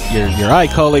 your weight, your eye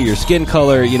color, your skin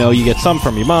color. You get some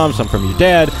from your mom, some from your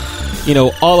dad.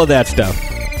 All of that stuff.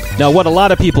 Now, what a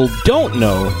lot of people don't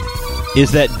know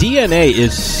is that DNA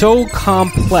is so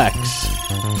complex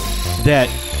that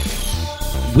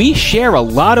we share a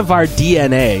lot of our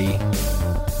DNA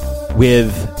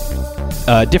with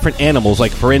different animals.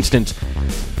 Like, for instance,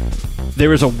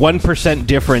 there is a 1%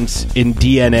 difference in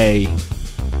DNA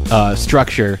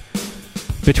structure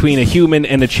between a human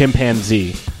and a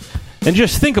chimpanzee. And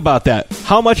just think about that.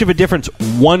 How much of a difference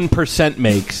 1%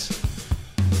 makes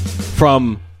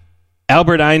from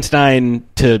Albert Einstein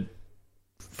to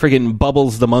friggin'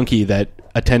 Bubbles the monkey that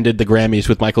attended the Grammys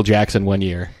with Michael Jackson one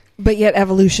year. But yet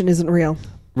evolution isn't real.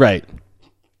 Right.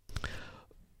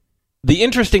 The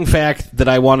interesting fact that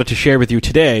I wanted to share with you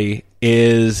today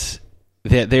is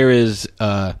that there is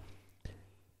a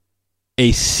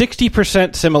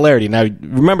 60% similarity. Now,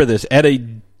 remember this. At a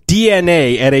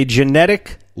DNA, at a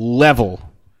genetic level,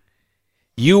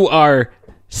 you are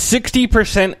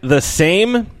 60% the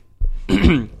same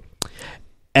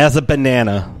as a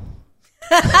banana.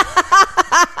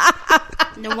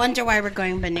 No wonder why we're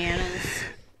going bananas.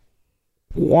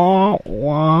 Wah,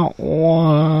 wah,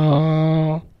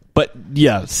 wah. But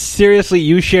yeah, seriously,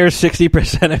 you share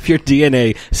 60% of your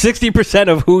DNA. 60%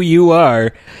 of who you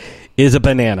are is a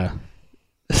banana.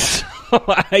 So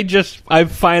I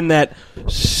find that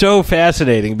so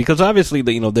fascinating because obviously,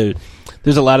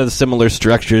 there's a lot of the similar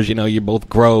structures. You both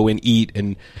grow and eat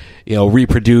and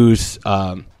reproduce.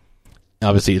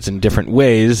 Obviously, it's in different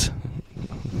ways.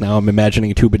 Now I'm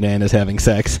imagining two bananas having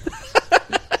sex.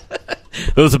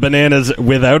 Those are bananas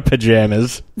without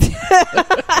pajamas.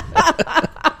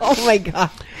 Oh my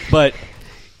god! But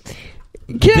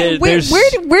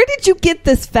where did you get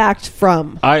this fact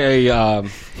from? I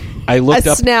looked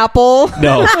up Snapple.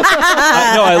 No,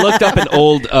 I looked up an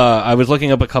old. I was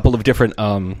looking up a couple of different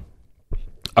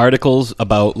articles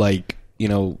about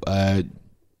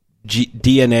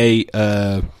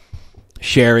DNA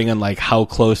sharing and like how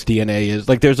close DNA is.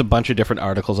 Like there's a bunch of different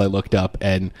articles I looked up,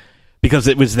 and because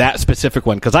it was that specific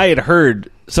one, because I had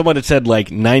heard someone had said like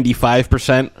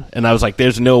 95%, and I was like,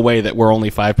 there's no way that we're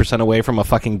only 5% away from a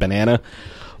fucking banana.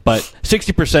 But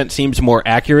 60% seems more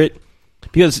accurate,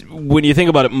 because when you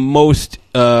think about it, most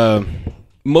of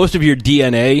your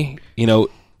DNA,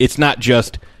 it's not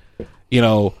just,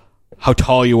 how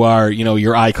tall you are,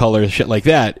 your eye color, shit like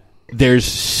that. There's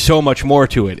so much more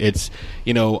to it. It's,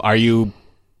 are you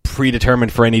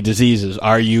predetermined for any diseases?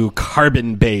 Are you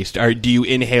carbon based? Do you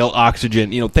inhale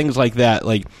oxygen? Things like that.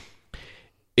 Like,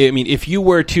 I mean, if you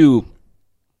were to,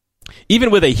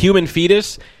 even with a human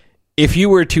fetus, if you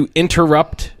were to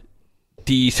interrupt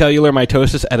the cellular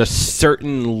mitosis at a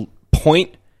certain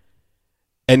point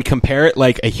and compare it,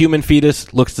 like a human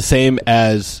fetus looks the same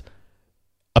as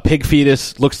a pig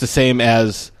fetus, looks the same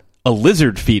as a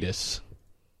lizard fetus.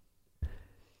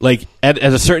 Like at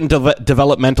a certain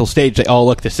developmental stage, they all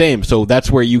look the same. So that's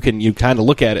where you kind of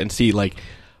look at it and see, like,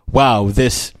 wow,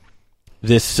 this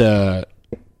these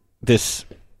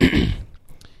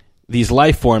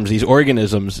life forms, these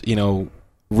organisms,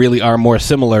 really are more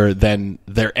similar than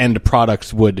their end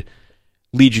products would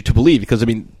lead you to believe. Because I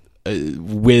mean,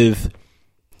 with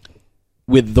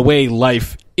the way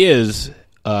life is,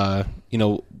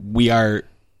 we are.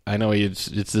 I know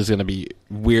this is going to be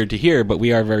weird to hear, but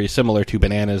we are very similar to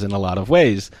bananas in a lot of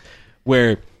ways,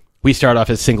 where we start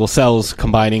off as single cells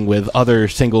combining with other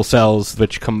single cells,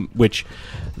 which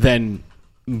then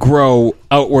grow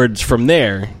outwards from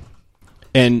there.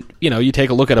 And you take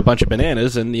a look at a bunch of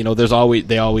bananas, and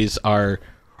they always are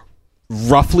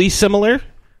roughly similar,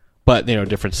 but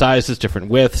different sizes, different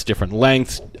widths, different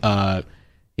lengths.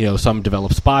 Some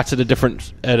develop spots at a different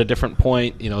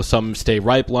point. Some stay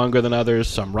ripe longer than others.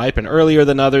 Some ripen earlier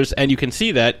than others. And you can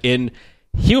see that in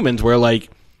humans, where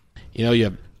you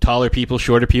have taller people,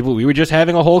 shorter people. We were just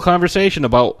having a whole conversation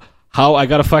about how I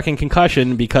got a fucking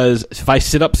concussion because if I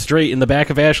sit up straight in the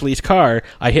back of Ashley's car,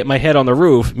 I hit my head on the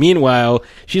roof. Meanwhile,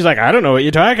 she's like, I don't know what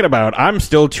you're talking about. I'm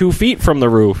still 2 feet from the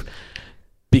roof.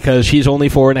 Because she's only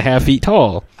 4.5 feet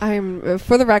tall.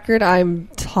 For the record, I'm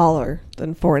taller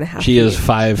than 4.5 feet. She is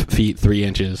 5 feet 3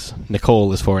 inches.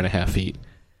 Nicole is 4.5 feet.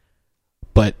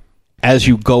 But as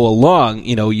you go along,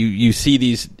 you see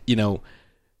these,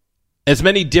 as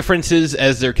many differences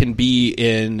as there can be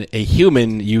in a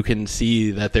human, you can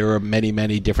see that there are many,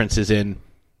 many differences in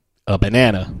a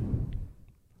banana.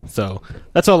 So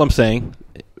that's all I'm saying.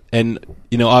 And,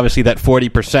 obviously that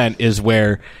 40% is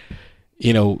where,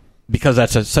 because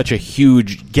that's such a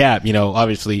huge gap,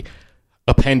 obviously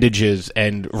appendages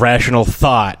and rational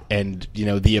thought and,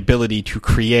 the ability to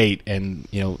create and,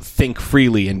 think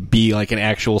freely and be like an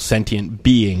actual sentient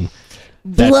being.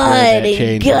 That's blood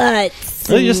and guts.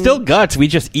 Well, you're still guts. We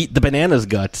just eat the banana's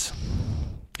guts.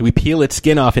 We peel its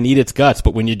skin off and eat its guts.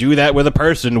 But when you do that with a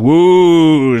person,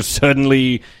 woo,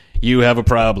 suddenly you have a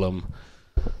problem.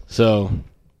 So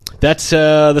that's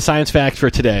the science fact for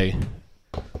today.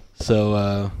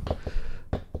 So,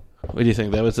 what do you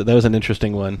think? That was an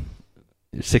interesting one.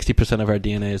 60% of our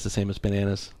DNA is the same as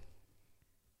bananas.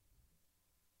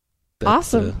 That's,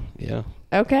 awesome. Yeah.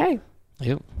 Okay.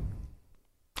 Yep.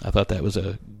 I thought that was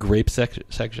a grape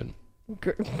section.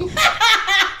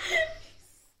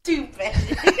 Stupid.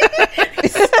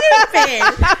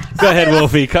 Go ahead,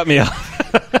 Wolfie. Cut me off.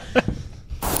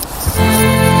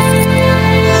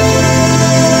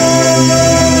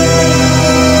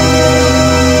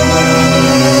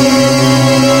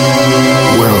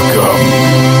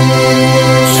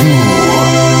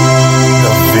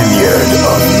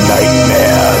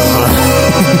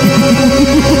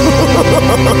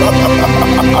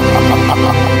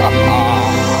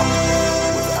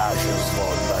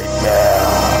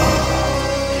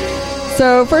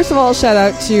 So first of all, shout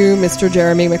out to Mr.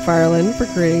 Jeremy McFarland for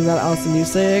creating that awesome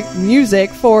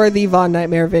music for the Von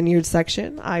Nightmare Vineyard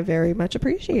section. I very much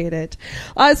appreciate it.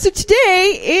 So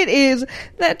today it is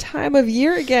that time of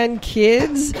year again,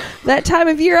 kids. That time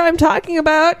of year I'm talking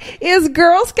about is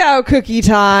Girl Scout cookie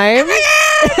time.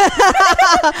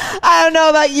 I don't know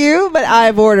about you, but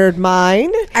I've ordered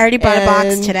mine. I already bought a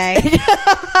box today.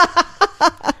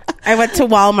 I went to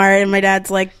Walmart and my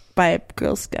dad's like, buy a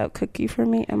Girl Scout cookie for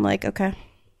me. I'm like, okay.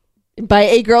 Buy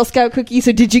a Girl Scout cookie.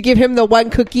 So did you give him the one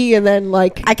cookie and then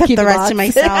like I kept the rest to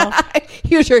myself?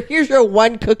 here's your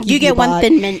one cookie. You get one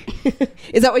Thin Mint.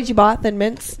 Is that what you bought? Thin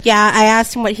Mints? Yeah, I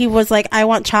asked him what he was like. I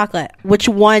want chocolate. Which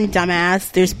one,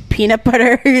 dumbass? There's peanut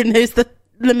butter and there's the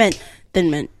mint.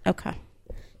 Thin Mint. Okay.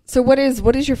 So what is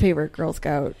your favorite Girl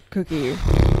Scout cookie?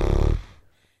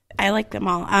 I like them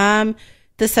all.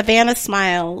 the Savannah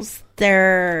Smiles.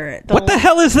 What the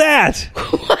hell is that?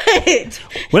 What?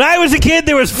 When I was a kid,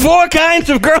 there was 4 kinds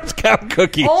of Girl Scout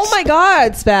cookies. Oh my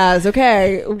God, Spaz.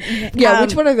 Okay, yeah.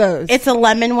 Which one are those? It's a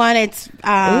lemon one. It's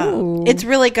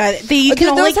really good. Do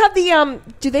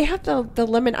they have the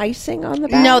lemon icing on the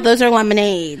back? No, those are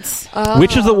lemonades.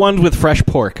 Which is the ones with fresh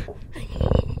pork?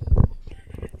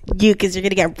 Because you're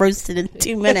gonna get roasted in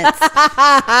 2 minutes.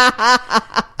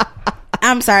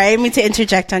 I'm sorry, I didn't mean to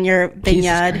interject on your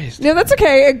vineyard. No, that's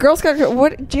okay. A Girl Scout.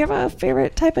 What do you have a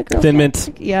favorite type of Girl Scout? Thin Mints.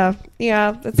 Yeah.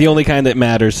 That's the only kind that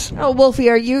matters. Oh, Wolfie,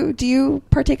 do you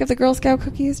partake of the Girl Scout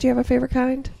cookies? Do you have a favorite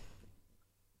kind?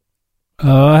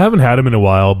 I haven't had them in a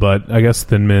while, but I guess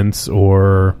Thin Mints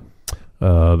or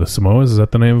the Samoas. Is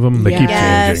that the name of them? They keep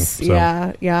changing.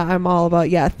 So. Yeah. I'm all about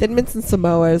Thin Mints and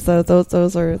Samoas.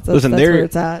 Those are. Listen, that's where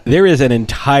it's at. There is an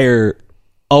entire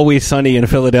Always Sunny in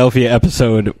Philadelphia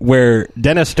episode where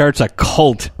Dennis starts a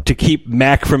cult to keep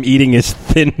Mac from eating his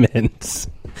Thin Mints.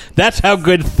 That's how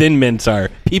good Thin Mints are.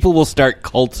 People will start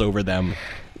cults over them.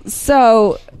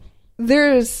 So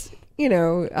there's,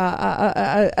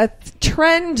 a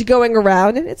trend going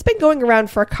around, and it's been going around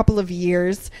for a couple of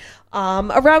years.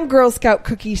 Around Girl Scout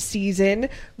cookie season,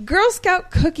 Girl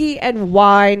Scout cookie and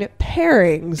wine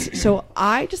pairings. So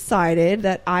I decided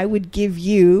that I would give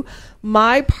you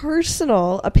my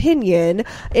personal opinion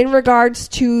in regards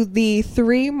to the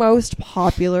 3 most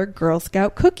popular Girl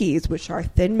Scout cookies, which are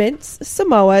Thin Mints,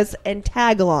 Samoas, and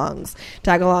Tagalongs.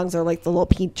 Tagalongs are like the little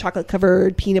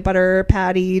chocolate-covered peanut butter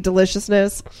patty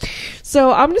deliciousness.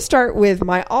 So I'm going to start with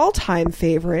my all-time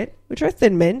favorite, which are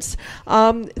Thin Mints.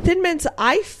 Thin Mints,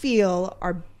 I feel,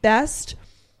 are best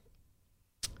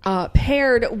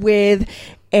paired with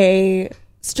to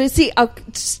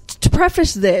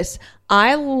preface this,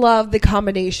 I love the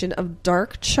combination of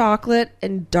dark chocolate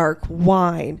and dark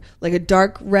wine, like a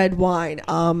dark red wine.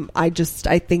 I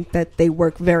think that they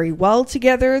work very well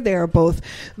together. They are both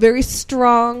very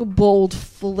strong, bold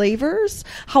flavors.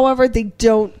 However, they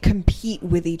don't compete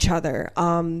with each other.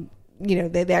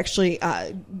 They actually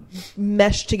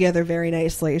mesh together very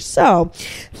nicely. So,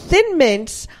 Thin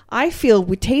Mints, I feel,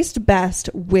 would taste best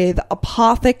with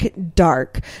Apothic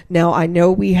Dark. Now, I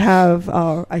know we have,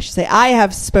 I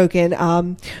have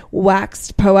spoken,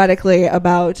 waxed poetically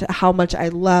about how much I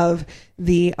love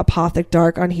the Apothic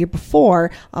Dark on here before.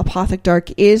 Apothic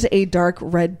Dark is a dark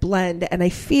red blend, and I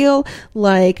feel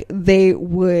like they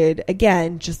would,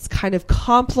 again, just kind of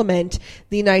complement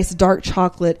the nice dark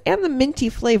chocolate and the minty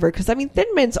flavor. Because,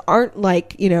 Thin Mints aren't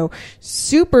like,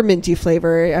 super minty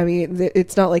flavor.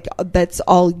 It's not like that's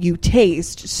all you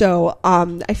taste. So,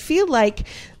 I feel like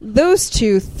those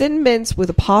two, Thin Mints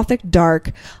with Apothic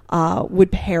Dark,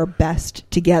 would pair best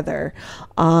together.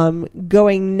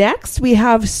 Going next, we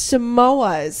have Samoas.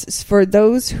 For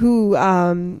those who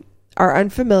are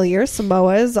unfamiliar,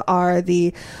 Samoas are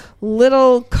the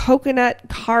little coconut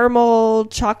caramel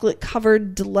chocolate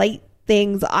covered delight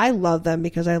things. I love them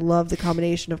because I love the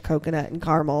combination of coconut and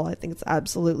caramel. I think it's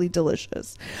absolutely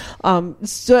delicious. However,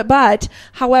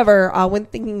 when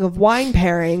thinking of wine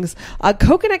pairings,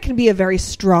 coconut can be a very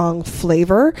strong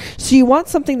flavor. So you want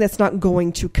something that's not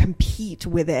going to compete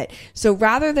with it. So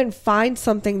rather than find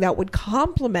something that would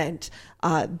complement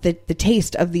the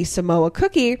taste of the Samoa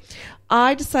cookie,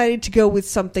 I decided to go with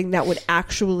something that would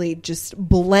actually just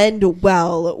blend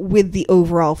well with the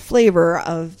overall flavor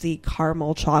of the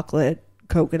caramel chocolate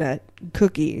coconut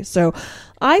cookie. So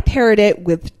I paired it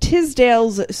with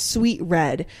Tisdale's Sweet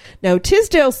Red. Now,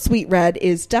 Tisdale's Sweet Red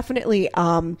is definitely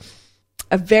a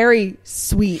very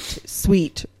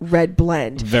sweet red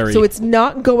blend. So it's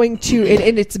not going to,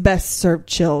 and it's best served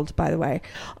chilled, by the way.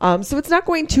 So it's not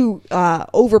going to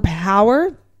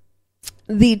overpower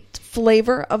the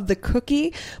flavor of the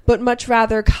cookie, but much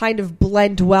rather kind of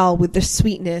blend well with the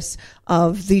sweetness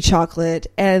of the chocolate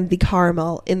and the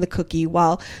caramel in the cookie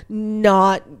while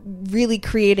not really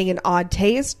creating an odd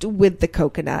taste with the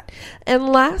coconut. And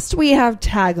last we have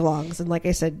tagalongs. And like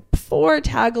I said before,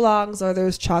 tagalongs are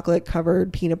those chocolate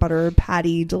covered peanut butter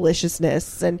patty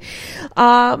deliciousness. And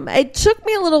it took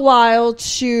me a little while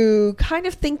to kind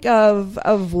of think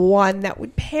of one that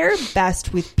would pair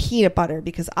best with peanut butter,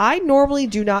 because I normally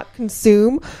do not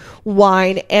consume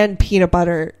wine and peanut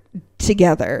butter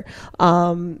together.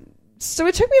 So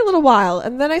it took me a little while,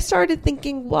 and then I started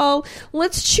thinking, well,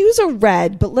 let's choose a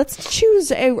red, but let's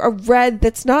choose a red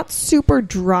that's not super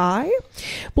dry,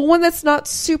 but one that's not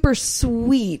super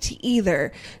sweet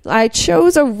either. I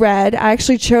chose a red. I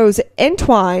actually chose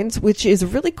Entwines, which is a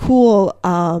really cool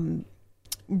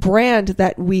brand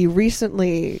that we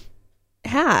recently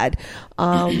had.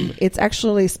 It's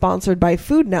actually sponsored by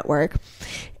Food Network.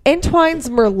 Entwines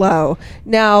Merlot.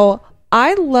 Now,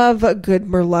 I love a good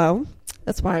Merlot.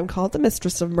 That's why I'm called the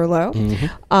Mistress of Merlot.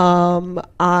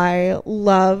 I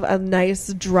love a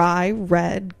nice dry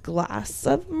red glass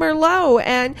of Merlot.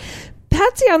 And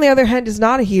Patsy, on the other hand, is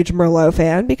not a huge Merlot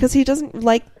fan because he doesn't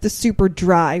like the super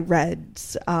dry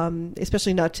reds,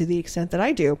 especially not to the extent that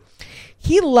I do.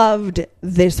 He loved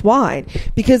this wine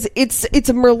because it's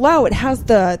a Merlot. It has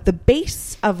the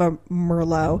base of a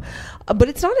Merlot, but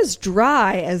it's not as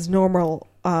dry as normal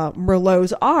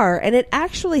Merlots are, and it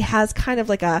actually has kind of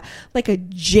like a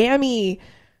jammy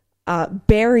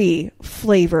berry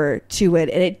flavor to it,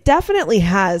 and it definitely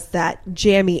has that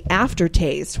jammy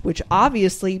aftertaste, which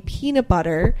obviously peanut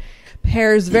butter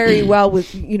pairs very well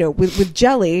with with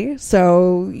jelly,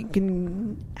 so you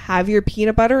can have your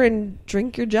peanut butter and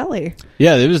drink your jelly.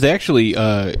 Yeah, it was actually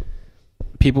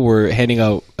people were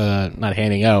not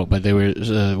handing out, but there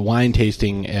was wine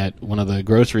tasting at one of the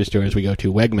grocery stores we go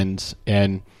to, Wegmans,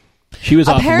 and she was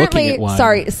off looking at wine.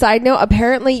 Sorry, side note,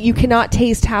 apparently you cannot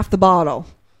taste half the bottle.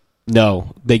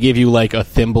 No, they give you like a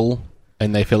thimble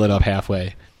and they fill it up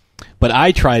halfway. But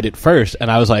I tried it first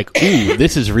and I was like, ooh,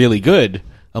 this is really good.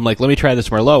 I'm like, let me try this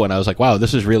Merlot. And I was like, wow,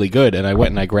 this is really good. And I went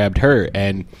and I grabbed her,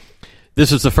 and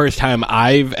this is the first time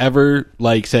I've ever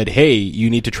said, hey, you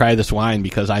need to try this wine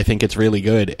because I think it's really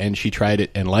good. And she tried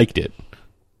it and liked it.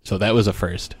 So that was a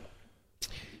first.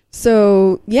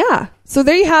 So, yeah. So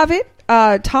there you have it.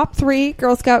 Top 3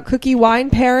 Girl Scout cookie wine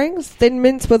pairings: Thin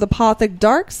Mints with Apothic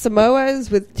Dark,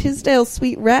 Samoas with Tisdale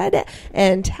Sweet Red,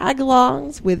 and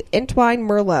Tagalongs with Entwine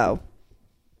Merlot.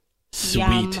 Sweet.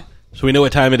 Yum. So we know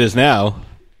what time it is now.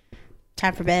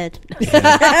 Time for bed.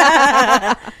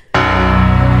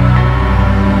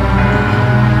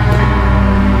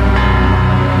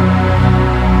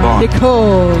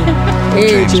 Nicole.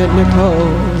 Agent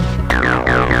Nicole.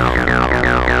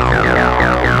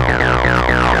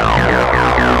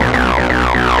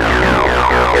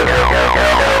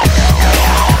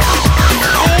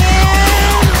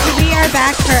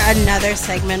 Back for another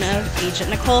segment of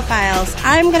Agent Nicole Files.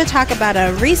 I'm going to talk about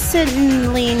a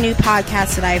recently new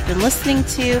podcast that I've been listening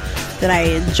to that I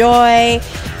enjoy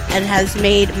and has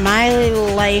made my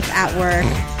life at work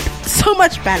so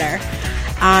much better.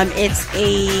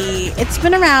 It's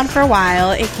been around for a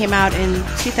while. It came out in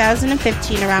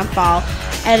 2015 around fall,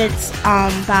 and it's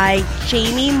by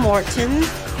Jamie Morton.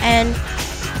 And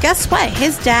guess what?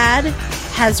 His dad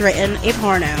has written a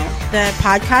porno. The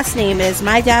podcast name is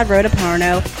My Dad Wrote a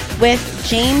Porno, with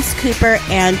James Cooper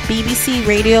and BBC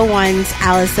Radio 1's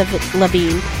Alice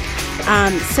Levine.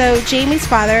 So Jamie's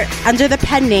father, under the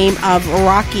pen name of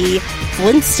Rocky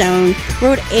Flintstone,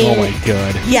 wrote a... Oh my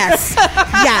God. Yes.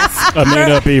 Yes. I may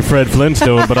not be Fred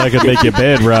Flintstone, but I could make you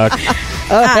bed rock.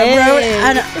 Wrote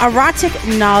an erotic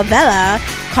novella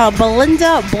called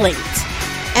Belinda Blinked.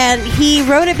 And he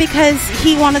wrote it because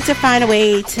he wanted to find a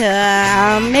way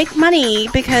to make money,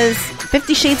 because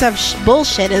 50 Shades of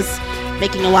Bullshit is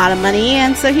making a lot of money,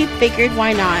 and so he figured,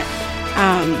 why not?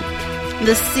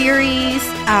 The series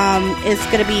is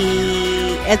going to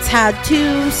be... It's had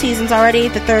 2 seasons already.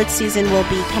 The 3rd season will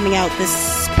be coming out this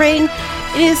spring.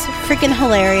 It is freaking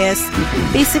hilarious.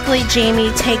 Basically,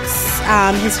 Jamie takes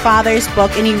his father's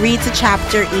book and he reads a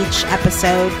chapter each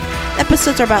episode.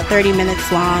 Episodes are about 30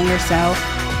 minutes long or so.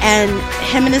 And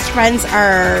him and his friends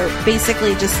are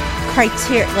basically just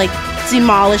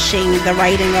demolishing the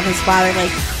writing of his father.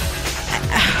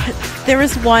 There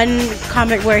was one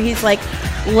comment where he's like,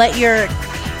 let your...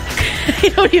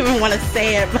 I don't even want to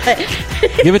say it, but...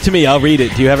 Give it to me. I'll read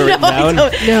it. Do you have it written down?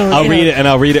 No. I'll read it, and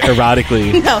I'll read it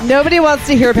erotically. No. Nobody wants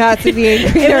to hear Patsy the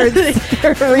Angry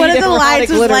Nerds. One of the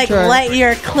lines was literature. like, let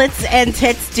your clits and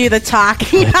tits do the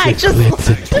talking. Clits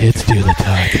and tits do the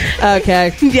talking.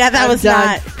 Okay. Yeah, that was done.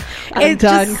 not... I'm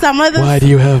done. Just some of the... Why do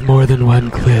you have more than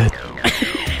one clit?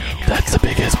 That's the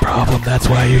biggest problem. That's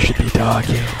why you should be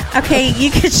talking. Okay, you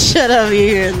could shut up.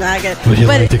 You're not good. Would you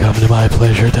like to come to my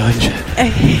pleasure dungeon?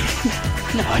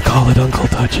 No. I call it Uncle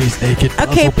Touchy's Naked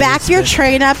Okay, Puzzle back your Basement.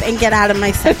 train up and get out of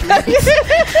my segment.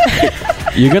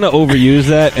 You're going to overuse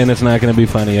that, and it's not going to be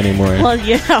funny anymore. Well,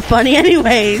 you're not funny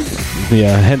anyways.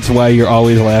 Yeah, hence why you're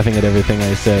always laughing at everything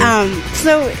I say.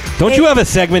 Don't you have a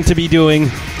segment to be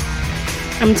doing?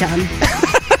 I'm done.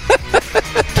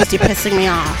 Because you're pissing me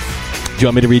off. Do you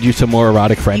want me to read you some more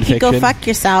erotic friend You fiction? could go fuck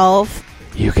yourself.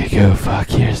 You could go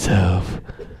fuck yourself.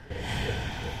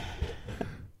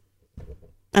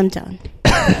 I'm done.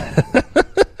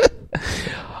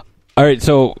 All right,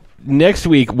 so next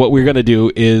week what we're going to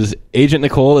do is Agent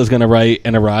Nicole is going to write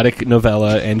an erotic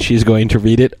novella, and she's going to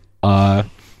read it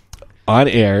on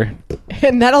air.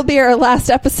 And that'll be our last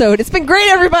episode. It's been great,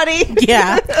 everybody.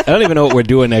 Yeah. I don't even know what we're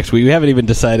doing next week. We haven't even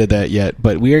decided that yet.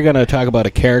 But we are going to talk about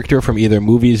a character from either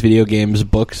movies, video games,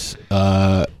 books,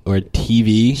 or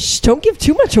TV. Shh, don't give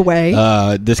too much away.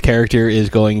 This character is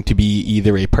going to be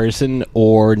either a person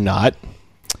or not.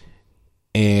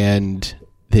 And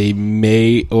they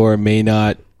may or may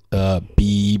not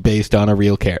be based on a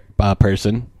real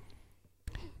person.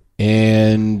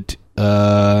 And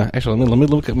actually, let me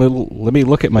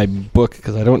look at my book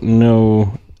because I don't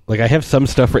know. Like, I have some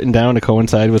stuff written down to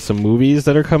coincide with some movies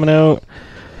that are coming out.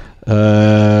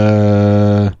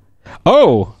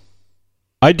 Oh,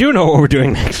 I do know what we're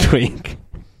doing next week.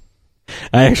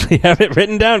 I actually have it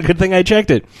written down. Good thing I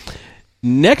checked it.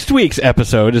 Next week's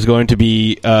episode is going to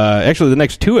be actually the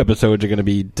next 2 episodes are going to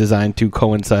be designed to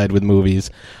coincide with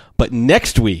movies. But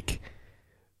next week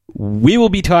we will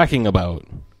be talking about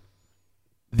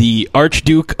the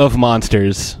Archduke of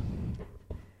Monsters.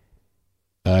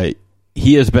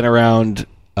 He has been around.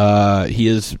 He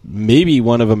is maybe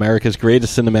one of America's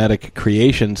greatest cinematic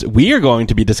creations. We are going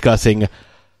to be discussing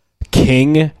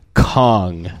King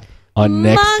Kong on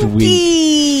next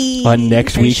week. On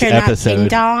next week's episode. King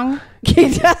Dong?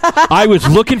 I was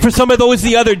looking for some of those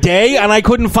the other day, and I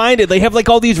couldn't find it. They have, like,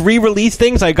 all these re-release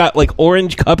things. I got, like,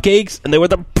 orange cupcakes, and they were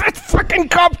the best fucking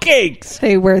cupcakes.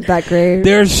 They weren't that great.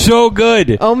 They're so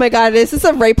good. Oh, my God. This is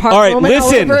a Ray Park all right, moment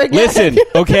all over again. Listen,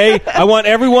 okay? I want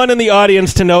everyone in the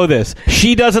audience to know this.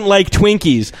 She doesn't like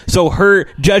Twinkies, so her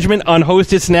judgment on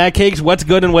Hostess snack cakes, what's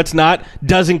good and what's not,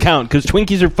 doesn't count, because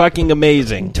Twinkies are fucking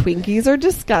amazing. Twinkies are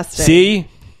disgusting. See?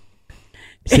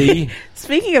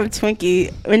 Speaking of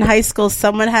Twinkie, in high school,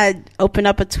 someone had opened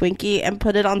up a Twinkie and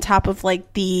put it on top of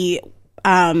like the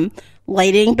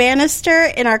lighting banister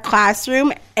in our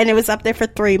classroom, and it was up there for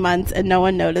 3 months, and no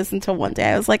one noticed until one day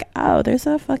I was like, "Oh, there's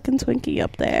a fucking Twinkie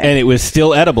up there," and it was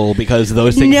still edible because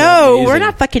those things. No, we're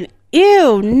not fucking.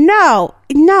 Ew, no,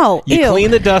 you ew. clean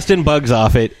the dust and bugs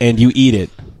off it, and you eat it.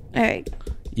 All right.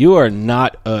 You are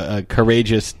not a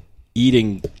courageous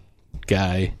eating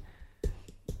guy.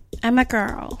 I'm a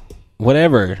girl.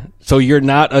 Whatever. So you're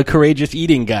not a courageous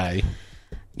eating guy.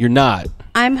 You're not.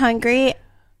 I'm hungry,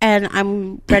 and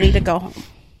I'm ready to go home.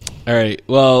 All right.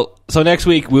 Well, so next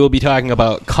week we will be talking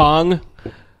about Kong.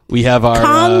 We have our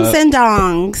Kongs and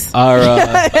Dongs. Our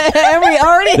we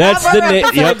already that's have the our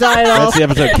episode title. That's the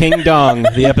episode. King Dong,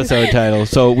 the episode title.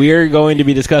 So we are going to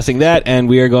be discussing that, and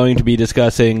we are going to be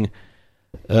discussing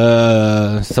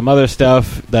some other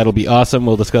stuff that'll be awesome.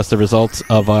 We'll discuss the results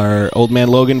of our Old Man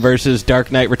Logan versus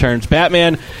Dark Knight Returns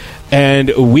Batman,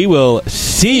 and we will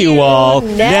see you all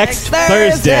next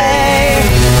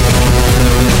Thursday.